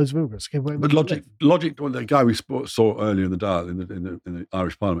bring in loads of immigrants. Okay, but logic. The guy we saw earlier in the dial in the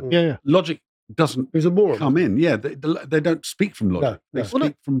Irish Parliament. Yeah. Logic doesn't come in. Yeah, they don't speak from logic. They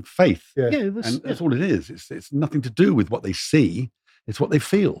speak from faith. Yeah. And that's all it is. It's nothing to do with what they see. It's what they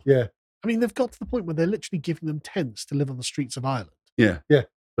feel. Yeah. I mean, they've got to the point where they're literally giving them tents to live on the streets of Ireland. Yeah. Yeah.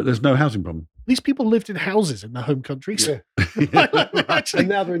 But there's no housing problem. These people lived in houses in their home countries. Yeah. Actually, and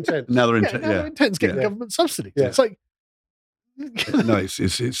now they're in tents. Now they're in tents getting government subsidies. Yeah. It's like, no, it's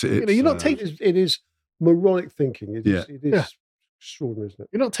you're not taking. It is moronic thinking. It is extraordinary, isn't it?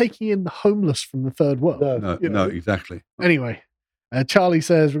 You're not taking in the homeless from the third world. No, exactly. Anyway, Charlie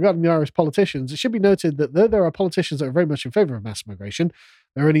says, regarding the Irish politicians, it should be noted that though there are politicians that are very much in favour of mass migration,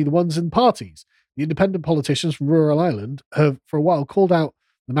 they're only the ones in parties. The independent politicians from rural Ireland have, for a while, called out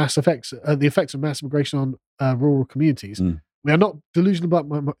the effects of mass migration on rural communities. We are not delusional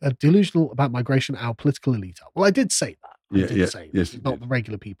about migration. Our political elite are. Well, I did say that. This is not the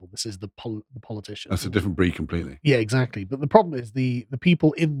regular people. This is the politicians. That's a different breed completely. Yeah, exactly. But the problem is the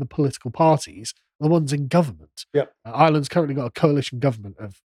people in the political parties are the ones in government. Yep. Ireland's currently got a coalition government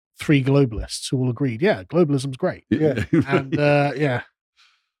of 3 globalists who all agreed, globalism's great. Yeah.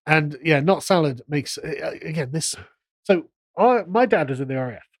 And not salad makes again this. So my dad was in the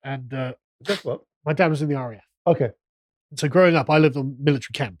RAF, and guess what? My dad was in the RAF. Okay. And so growing up, I lived on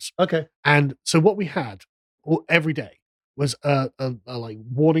military camps. Okay. And so what we had every day was a like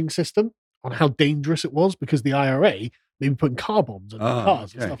warning system on how dangerous it was, because the IRA may be putting car bombs on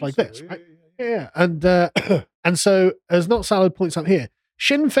cars and stuff like this. Right? Yeah. And so, as Not Salad points out here,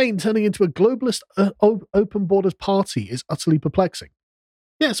 Sinn Féin turning into a globalist open borders party is utterly perplexing.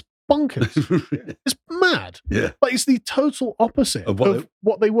 Yeah, it's bonkers. It's mad. Yeah. Like, it's the total opposite of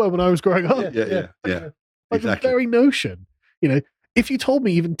what they were when I was growing up. Yeah. Like, the very notion, if you told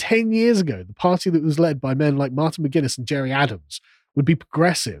me even 10 years ago the party that was led by men like Martin McGuinness and Gerry Adams would be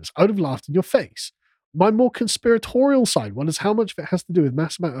progressives, I would have laughed in your face. My more conspiratorial side wonders how much of it has to do with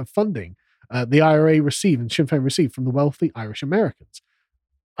mass amount of funding the IRA received and Sinn Féin received from the wealthy Irish Americans.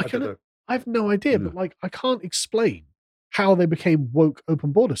 I have no idea, but like, I can't explain how they became woke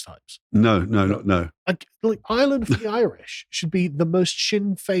open borders types. No. Like Ireland for the Irish should be the most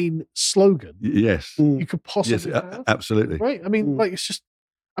Sinn Féin slogan yes. you could possibly have. Absolutely. Right? I mean, like, it's just,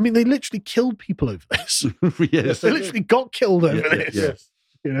 they literally killed people over this. Yes. They literally got killed over this. Yes.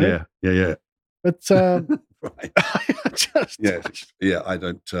 Yeah. But, right.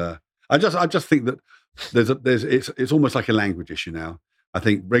 I just think that it's almost like a language issue now. I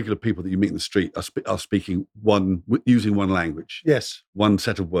think regular people that you meet in the street are speaking using one language. Yes. One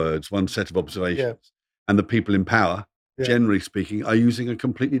set of words, one set of observations. And the people in power, generally speaking, are using a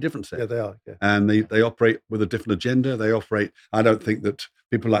completely different set. Yeah, they are. Yeah. And they operate with a different agenda. I don't think that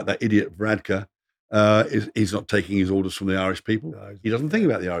people like that idiot Varadkar, he's not taking his orders from the Irish people. No, he doesn't think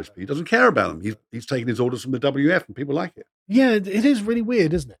about the Irish people. He doesn't care about them. He's taking his orders from the WF, and people like it. Yeah, it is really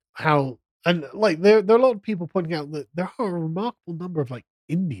weird, isn't it? How... And like there are a lot of people pointing out that there are a remarkable number of like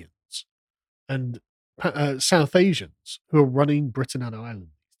Indians and South Asians who are running Britain and Ireland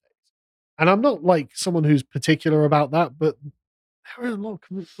these days. And I'm not like someone who's particular about that, but there are a lot of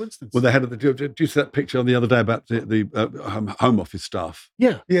coincidences. Well, they had did you see that picture on the other day about the Home Office staff?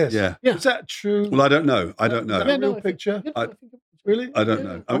 Yeah. Yes. Yeah. Is that true? Well, I don't know. Is that a real picture? Really? I don't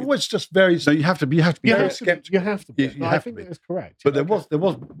know. I'm always just very. So you have to be very skeptical. You have to be. I think that is correct. But there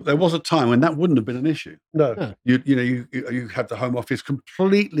was a time when that wouldn't have been an issue. No. You had the Home Office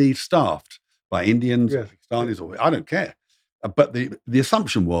completely staffed by Indians, or Pakistanis, or I don't care. But the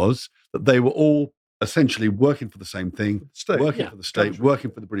assumption was that they were all essentially working for the same thing, working for the state,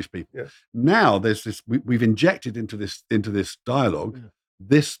 working for the British people. Yeah. Now there's this. We've injected into this dialogue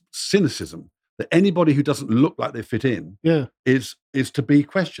this cynicism that anybody who doesn't look like they fit in is to be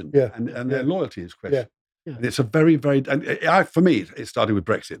questioned, and their loyalty is questioned. Yeah. And it's a very, very, for me, it started with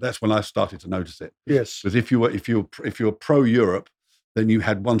Brexit. That's when I started to notice it. Yes, because if you were pro Europe, then you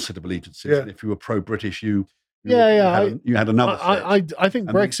had one set of allegiances, and if you were pro British, you You had another set. I think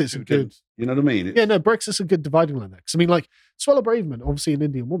And Brexit's a good. You know what I mean? Yeah, no, Brexit's a good dividing line there. Because I mean, like, Suella Braverman, obviously an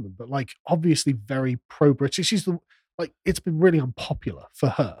Indian woman, but like, obviously very pro-British. She's it's been really unpopular for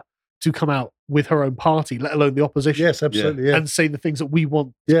her to come out with her own party, let alone the opposition. Yes, absolutely. Yeah. And say the things that we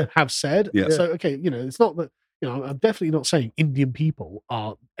want to have said. Yeah. So, okay, it's not that, I'm definitely not saying Indian people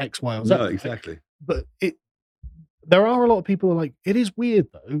are X, Y, or Z. No, exactly. But there are a lot of people who are like, it is weird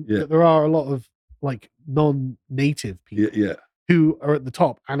though, that there are a lot of like non-native people who are at the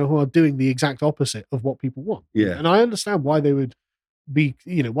top and who are doing the exact opposite of what people want. Yeah. And I understand why they would be,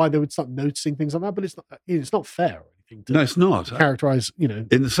 why they would start noticing things like that, but it's not fair or anything to it's not. characterize, In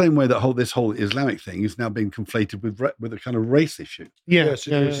the same way that this whole Islamic thing is now being conflated with a kind of race issue. Which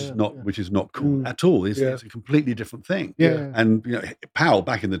is not cool at all. It's a completely different thing. Yeah. And Powell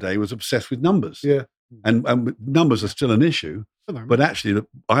back in the day was obsessed with numbers. Yeah. And numbers are still an issue, but actually,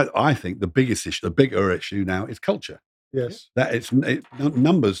 I think the biggest issue, the bigger issue now, is culture. Yes, that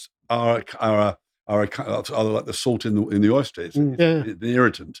numbers are like the salt in the oyster. It's an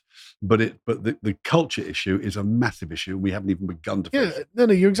irritant, but the culture issue is a massive issue. We haven't even begun to face it.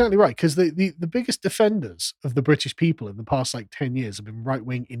 No, you're exactly right. Because the biggest defenders of the British people in the past 10 years have been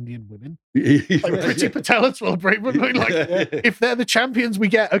right-wing Indian women. Like Priti Patel and Suella Braverman. If they're the champions we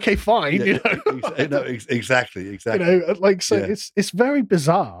get, okay, fine. Exactly. It's very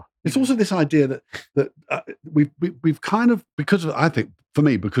bizarre. It's also this idea that we've kind of, because of, I think, for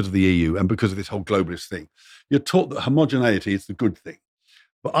me, because of the EU and because of this whole globalist thing, you're taught that homogeneity is the good thing.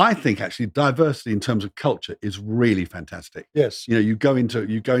 But I think actually diversity in terms of culture is really fantastic. Yes. You go into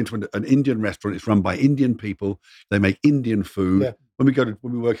an Indian restaurant, it's run by Indian people, they make Indian food. Yeah. When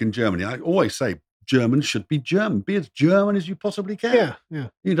we work in Germany, I always say Germans should be German. Be as German as you possibly can. Yeah.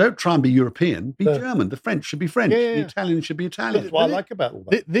 You don't try and be European. Be German. The French should be French. Yeah. The Italian should be Italian. That's what I like about all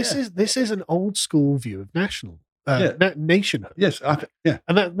that. This is an old school view of nationhood. Yes, and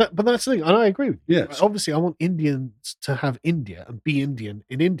but that's the thing, and I agree with you. Yes. Right? Obviously, I want Indians to have India and be Indian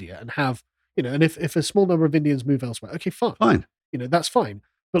in India and have and if a small number of Indians move elsewhere, okay, fine. That's fine.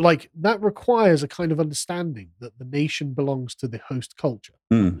 But that requires a kind of understanding that the nation belongs to the host culture,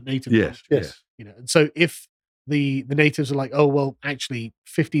 the native culture. Yes. And so if the natives are like, oh well, actually,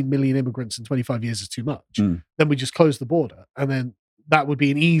 15 million immigrants in 25 years is too much, then we just close the border, and then that would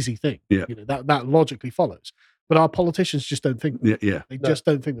be an easy thing. Yeah. That logically follows. But our politicians just don't think that. Yeah. They just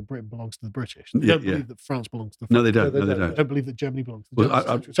don't think that Britain belongs to the British. They don't believe that France belongs to the French. No, they don't. They don't believe that Germany belongs to the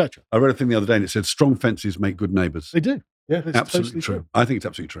Germans, etc. I read a thing the other day and it said strong fences make good neighbours. They do. Yeah, it's absolutely totally true. I think it's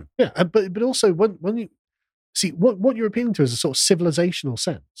absolutely true. Yeah, but also when you see what you're appealing to is a sort of civilizational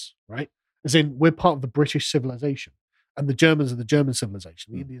sense, right? As in, we're part of the British civilization, and the Germans are the German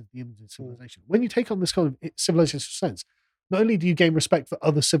civilization, the Indians the Indian civilization. When you take on this kind of civilizational sense, not only do you gain respect for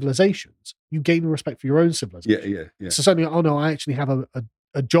other civilizations, you gain respect for your own civilization. Yeah. So suddenly, oh no, I actually have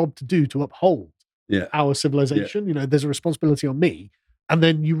a job to do to uphold our civilization. There's a responsibility on me. And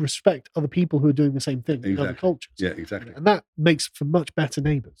then you respect other people who are doing the same thing in other cultures. Yeah, exactly. And that makes for much better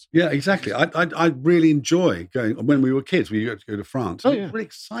neighbours. Yeah, exactly. I really enjoy going. When we were kids, we used to go to France. Oh, It was really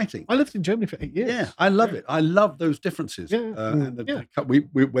exciting. I lived in Germany for 8 years. Yeah, I love it. I love those differences. We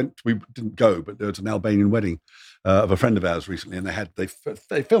didn't go, but there was an Albanian wedding of a friend of ours recently, and they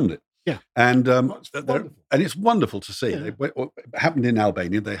filmed it. Yeah, and it's wonderful to see. Yeah. It happened in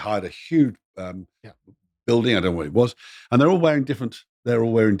Albania. They hired a huge building. I don't know what it was, and they're all wearing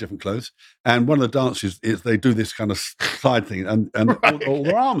different clothes. And one of the dances is they do this kind of side thing, and all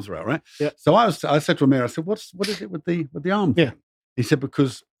their arms are out, right? Yeah. So I said to Amir, I said, what is it with the arm thing? He said,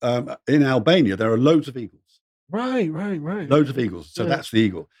 because in Albania there are loads of eagles. Right. Loads of eagles. So that's the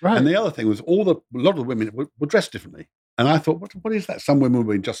eagle. Right. And the other thing was a lot of the women were dressed differently. And I thought, what is that? Some women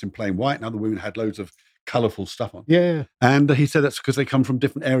were just in plain white, and other women had loads of colourful stuff on. Yeah. And he said that's because they come from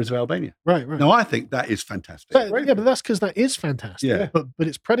different areas of Albania. Right. Now, I think that is fantastic. But that's because that is fantastic. Yeah. But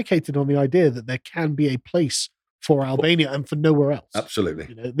it's predicated on the idea that there can be a place for Albania and for nowhere else.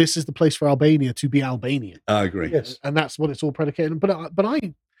 Absolutely. This is the place for Albania to be Albanian. I agree. Yes. And that's what it's all predicated on. But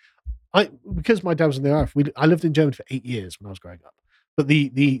I because my dad was in the RF, I lived in Germany for 8 years when I was growing up. But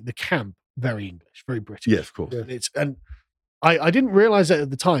the camp, very English, very British. Yes, of course. And I didn't realize it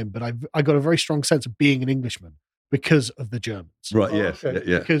at the time, but I got a very strong sense of being an Englishman because of the Germans. Right, yes. Okay.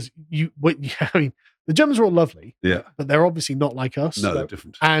 Yeah. Because the Germans are all lovely. Yeah. But they're obviously not like us. No, they're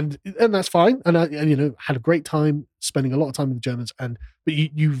different. And that's fine. And I had a great time spending a lot of time with the Germans. But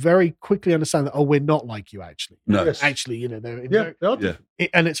you very quickly understand that, we're not like you actually. No. Yes. Actually, they're they are different.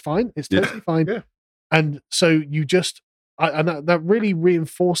 and it's fine. It's totally fine. Yeah. And so you just that really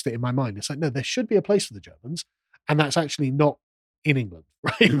reinforced it in my mind. It's like, no, there should be a place for the Germans, and that's actually not in England,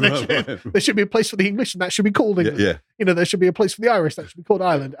 right? There should be a place for the English, and that should be called England. Yeah. You know, there should be a place for the Irish, that should be called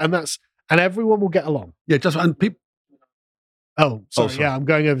Ireland, and everyone will get along. Yeah, and people. Oh, sorry. Yeah, I'm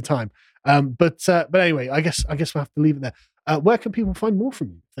going over time. But anyway, I guess we'll have to leave it there. Where can people find more from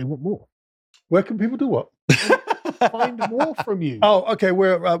you if they want more? Where can people do what? Find more from you. Oh, okay.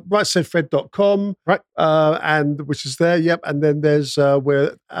 We're at rightsaidfred.com, right? And which is there. Yep. And then there's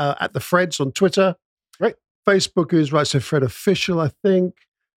we're at the Freds on Twitter. Right. Facebook is Right Said Fred Official, I think,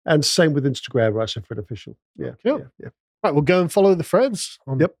 and same with Instagram, Right Said Fred Official. Yeah. Cool. Yeah. Right. We'll go and follow the Freds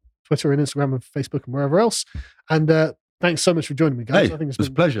on Twitter and Instagram and Facebook and wherever else. And thanks so much for joining me, guys. Hey, I think it was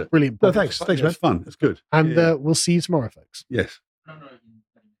a pleasure. Brilliant. No, thanks, man. It's fun. It's good. And we'll see you tomorrow, folks. Yes.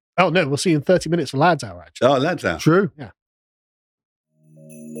 Oh no, we'll see you in 30 minutes for Lads Hour. Actually. Oh, Lads Hour. True. Yeah.